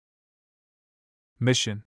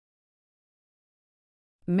 Mission.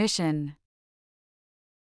 mission,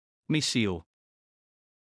 Misszió.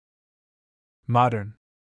 Modern.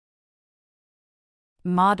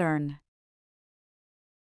 modern,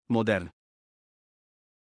 Modern.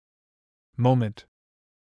 Moment.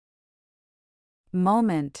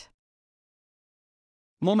 moment,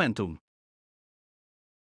 Momentum.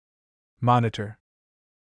 Monitor.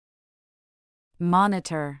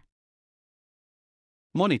 monitor,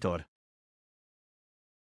 Monitor.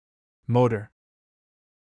 Motor.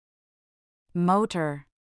 motor,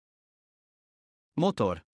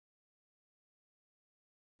 Motor.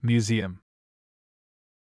 Museum.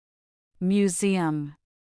 museum,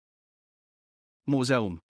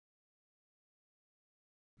 Múzeum.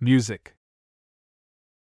 Music.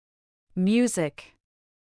 music,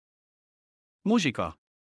 Muzsika.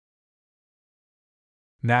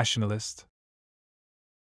 Nationalist.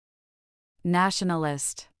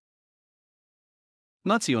 nationalist,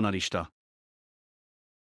 Nacionalista.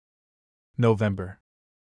 November.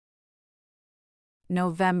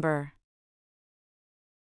 November,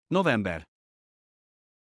 November.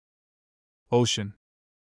 Ocean.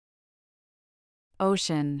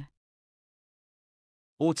 ocean,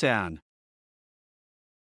 Óceán.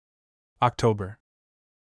 October.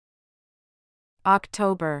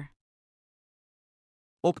 October,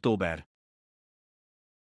 Október.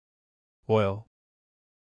 Oil.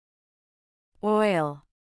 oil,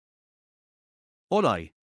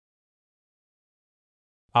 Olaj.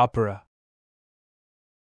 Opera.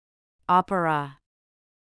 opera,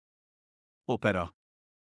 Opera.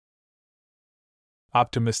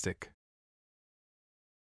 Optimistic.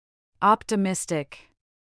 optimistic,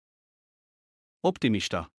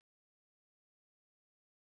 Optimista.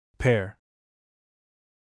 Pair.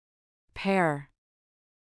 pair,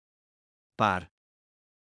 Pár.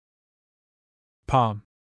 Palm.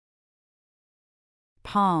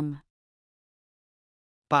 palm,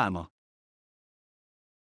 Pálma.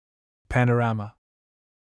 Panorama.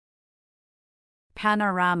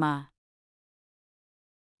 panorama,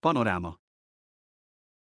 Panoráma.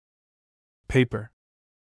 Paper.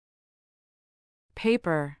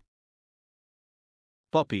 paper,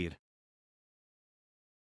 Papír.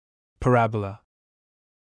 Parabola.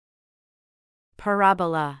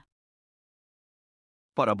 parabola,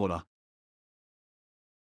 Parabola.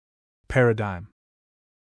 Paradigm.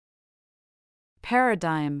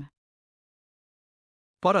 paradigm,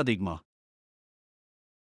 Paradigma.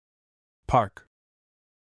 Park.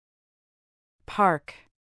 park,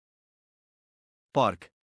 Park.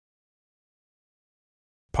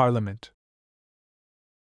 Parliament.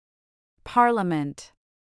 parliament,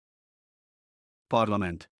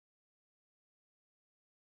 Parlament.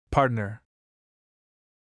 Partner.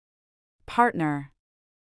 partner,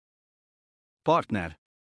 Partner.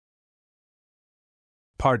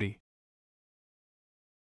 Party.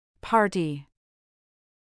 party,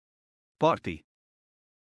 Parti.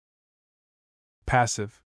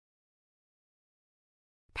 Passive.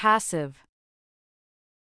 passive,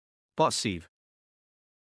 Passzív.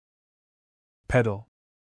 Pedal.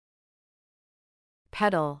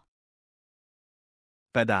 pedal,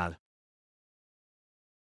 Pedál.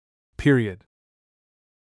 Period.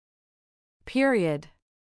 period,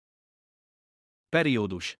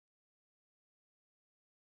 Periódus.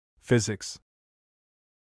 Physics.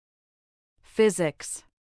 physics,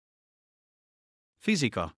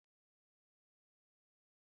 Fizika.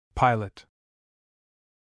 Pilot.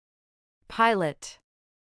 pilot,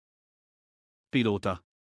 Pilóta.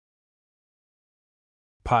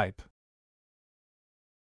 Pipe.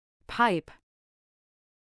 pipe,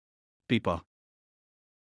 Pipa.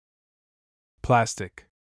 Plastic.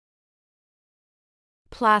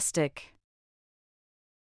 plastic,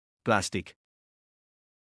 Plastik.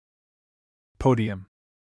 Podium.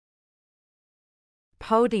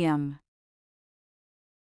 podium,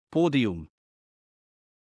 Pódium.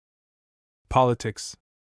 Politics.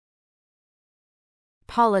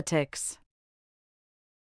 politics,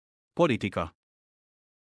 Politika.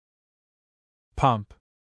 Pump.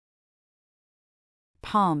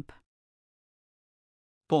 pump,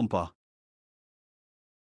 Pompa.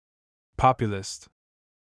 Populist.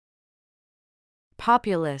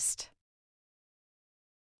 Populist.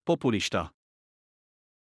 Populista.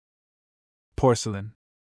 Porcelain.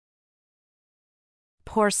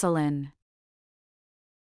 Porcelain.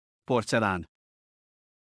 Porcelán.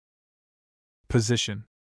 Position.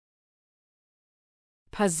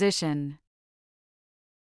 Position.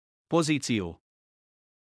 Pozíció.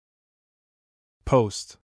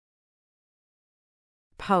 Post.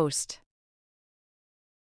 Post.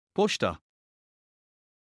 Posta.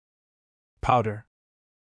 Powder.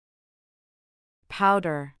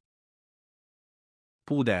 Powder.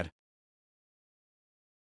 Púder.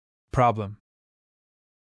 Problem.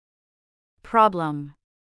 Problem.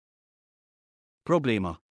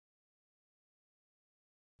 Probléma.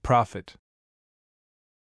 Profit.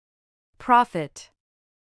 Profit.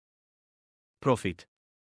 Profit.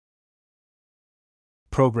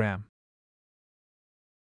 Program.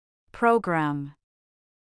 Program.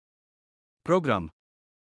 Program.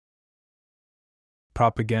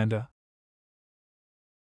 Propaganda.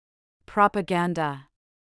 Propaganda.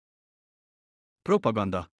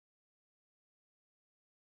 Propaganda.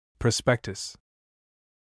 Prospectus.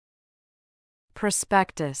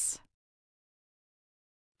 Prospectus.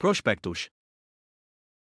 Prospektus.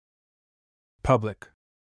 Public.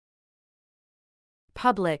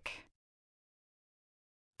 Public.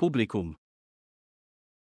 Publikum.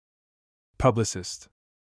 Publicist.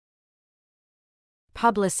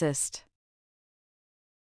 Publicist.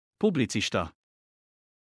 Publicista.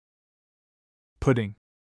 Pudding.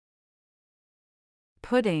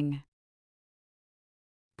 Pudding.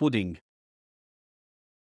 Pudding.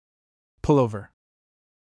 Pullover.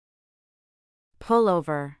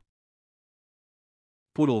 Pullover.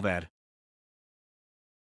 Pulóver.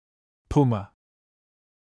 Puma.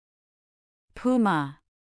 Puma.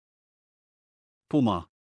 Puma.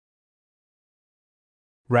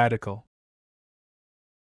 Radical.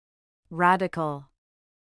 Radical.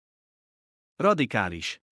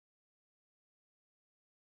 Radikális.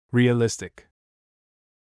 Realistic.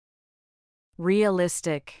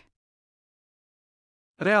 Realistic.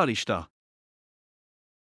 Realista.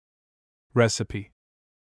 Recipe.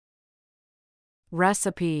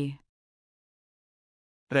 Recipe.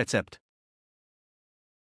 Recept.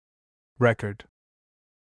 Record.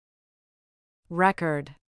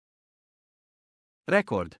 Record.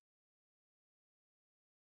 Rekord.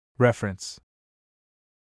 Reference.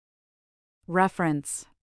 Reference.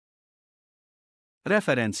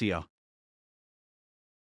 Referencia.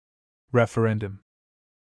 Referendum.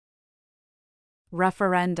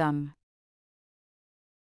 Referendum.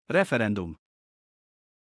 Referendum.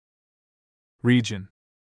 Region.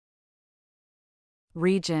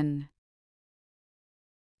 Region.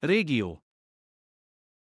 Régió.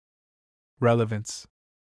 Relevance.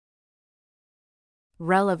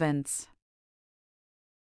 Relevance.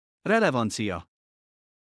 Relevancia.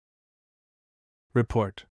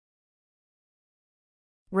 Report.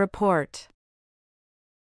 Report.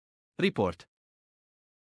 Report.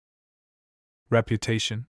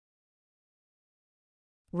 Reputation.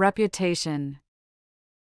 Reputation.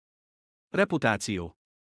 Reputáció.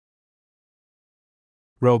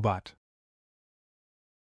 Robot.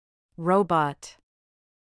 Robot.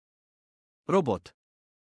 Robot.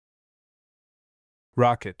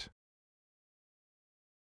 Rocket.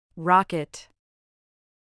 Rocket.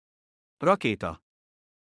 Rakéta.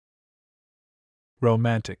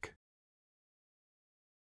 Romantic.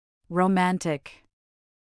 Romantic.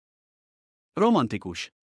 Romantikus.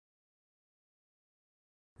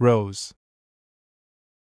 Rose.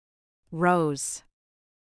 Rose.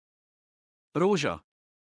 Rózsa.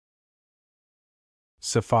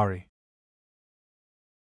 Safari.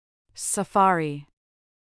 Safari.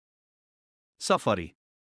 Safari.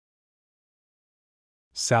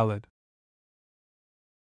 Salad.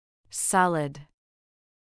 Salad.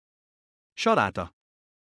 Saláta.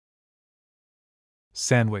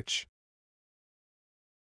 Sandwich.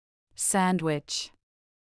 Sandwich.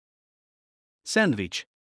 Szendvics.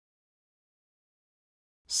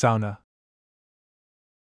 Sauna.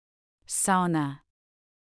 Sauna.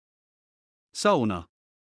 Sauna.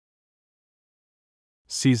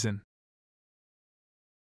 Season.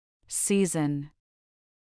 Season.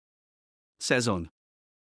 Szezon.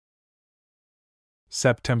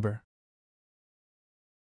 September.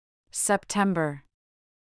 September.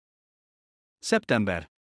 Szeptember.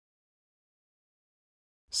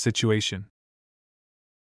 Situation.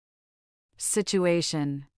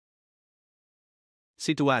 Situation.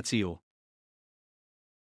 Szituáció.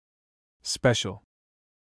 Special.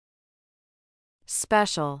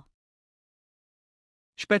 Special.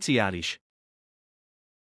 Speciális.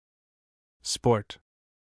 Sport.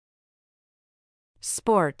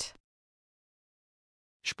 Sport.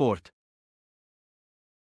 Sport.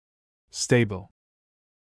 Stable.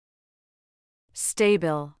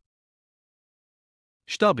 Stable.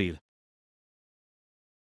 Stabil.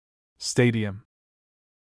 Stadium.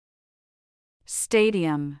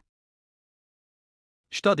 Stadium.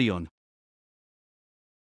 Stadion.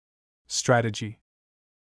 Strategy.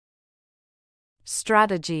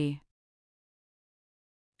 Strategy.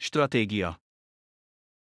 Stratégia.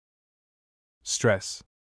 Stress.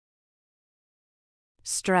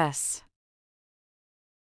 Stress.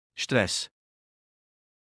 Stressz.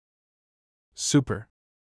 Super.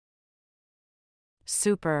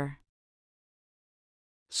 Super.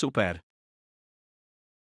 Szuper.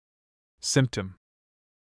 Symptom.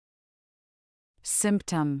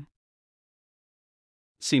 Symptom.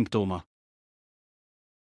 Szimptóma.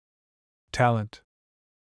 Talent.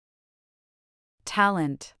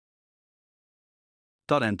 Talent.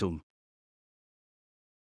 Talentum.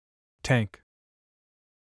 Tank.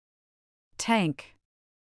 Tank.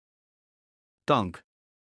 Tank.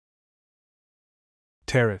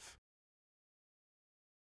 Tariff.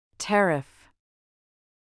 Tariff.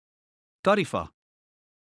 Tarifa.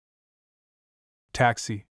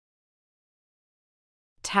 Taxi.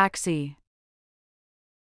 Taxi.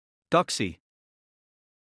 Taxi.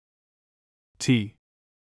 Tea.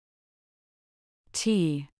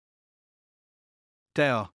 Tea.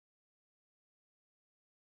 Tea.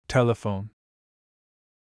 Telephone.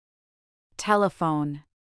 Telephone.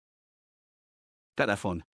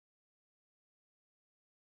 Telefon.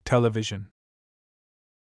 Television.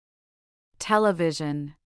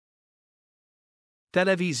 Television.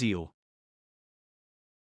 Televízió.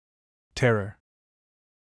 Terror.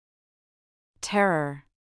 Terror.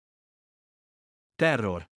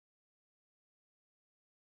 Terror.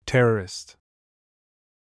 Terrorist.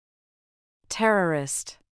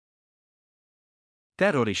 Terrorist.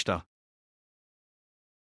 Terrorista.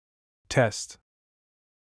 Test.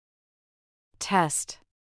 Test.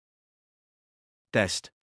 Teszt.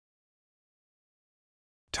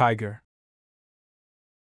 Tiger.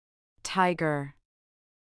 Tiger.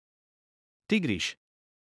 Tigris.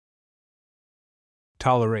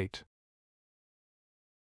 Tolerate.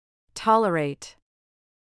 Tolerate.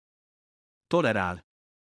 Tolerál.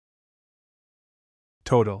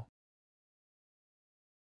 Total.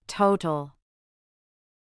 Total.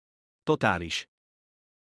 Totális.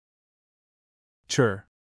 Tour.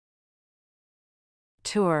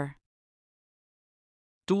 Tour.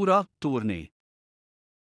 Túra, turné.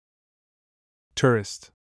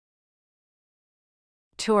 Tourist.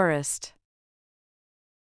 Tourist.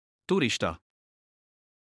 Turista.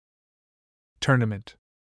 Tournament.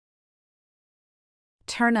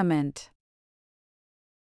 Tournament.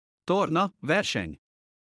 Torna, verseny.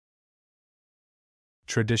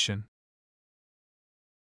 Tradition.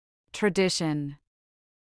 Tradition.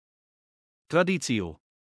 Tradíció.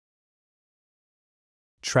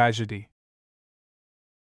 Tragedy.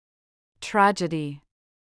 Tragedy.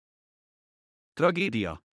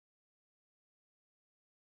 Tragédia.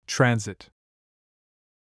 Transit.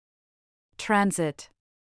 Transit.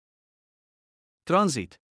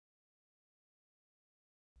 Tranzit.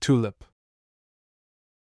 Tulip.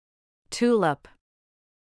 Tulip.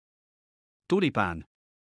 Tulipán.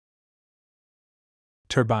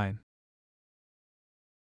 Turbine.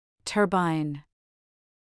 Turbine.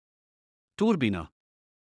 Turbina.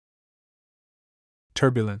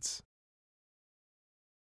 Turbulence.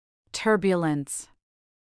 Turbulence.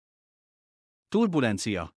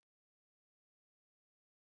 Turbulencia.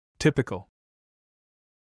 Typical.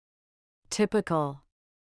 Typical.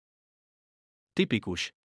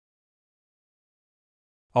 Tipikus.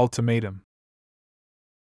 Ultimatum.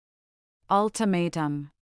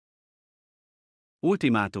 Ultimatum.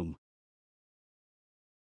 Ultimátum.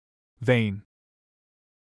 Vain.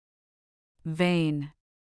 Vain.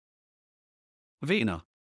 Véna.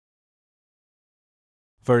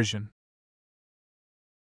 Version.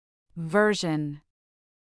 Version.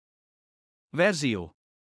 Verzió.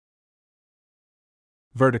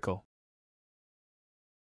 Vertical.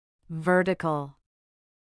 Vertical.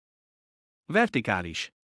 Vertikális.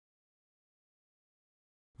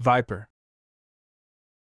 Viper.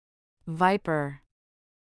 Viper.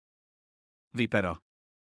 Vipera.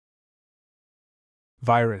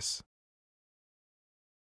 Virus.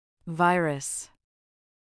 Virus.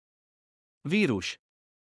 Vírus.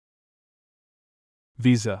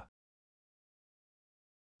 Visa.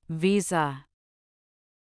 Visa.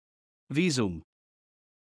 Vízum.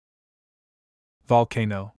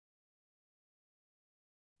 Volcano.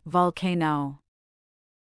 Volcano.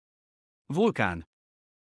 Vulkán.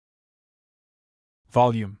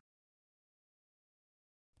 Volume.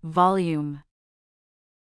 volume,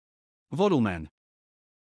 Volumen.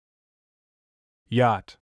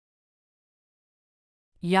 Yacht.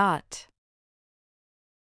 yacht,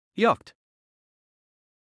 Yacht.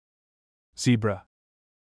 Zebra.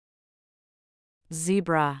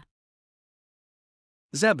 zebra,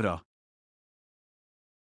 Zebra.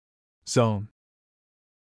 Zone.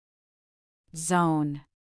 zone,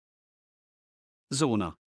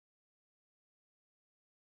 Zóna.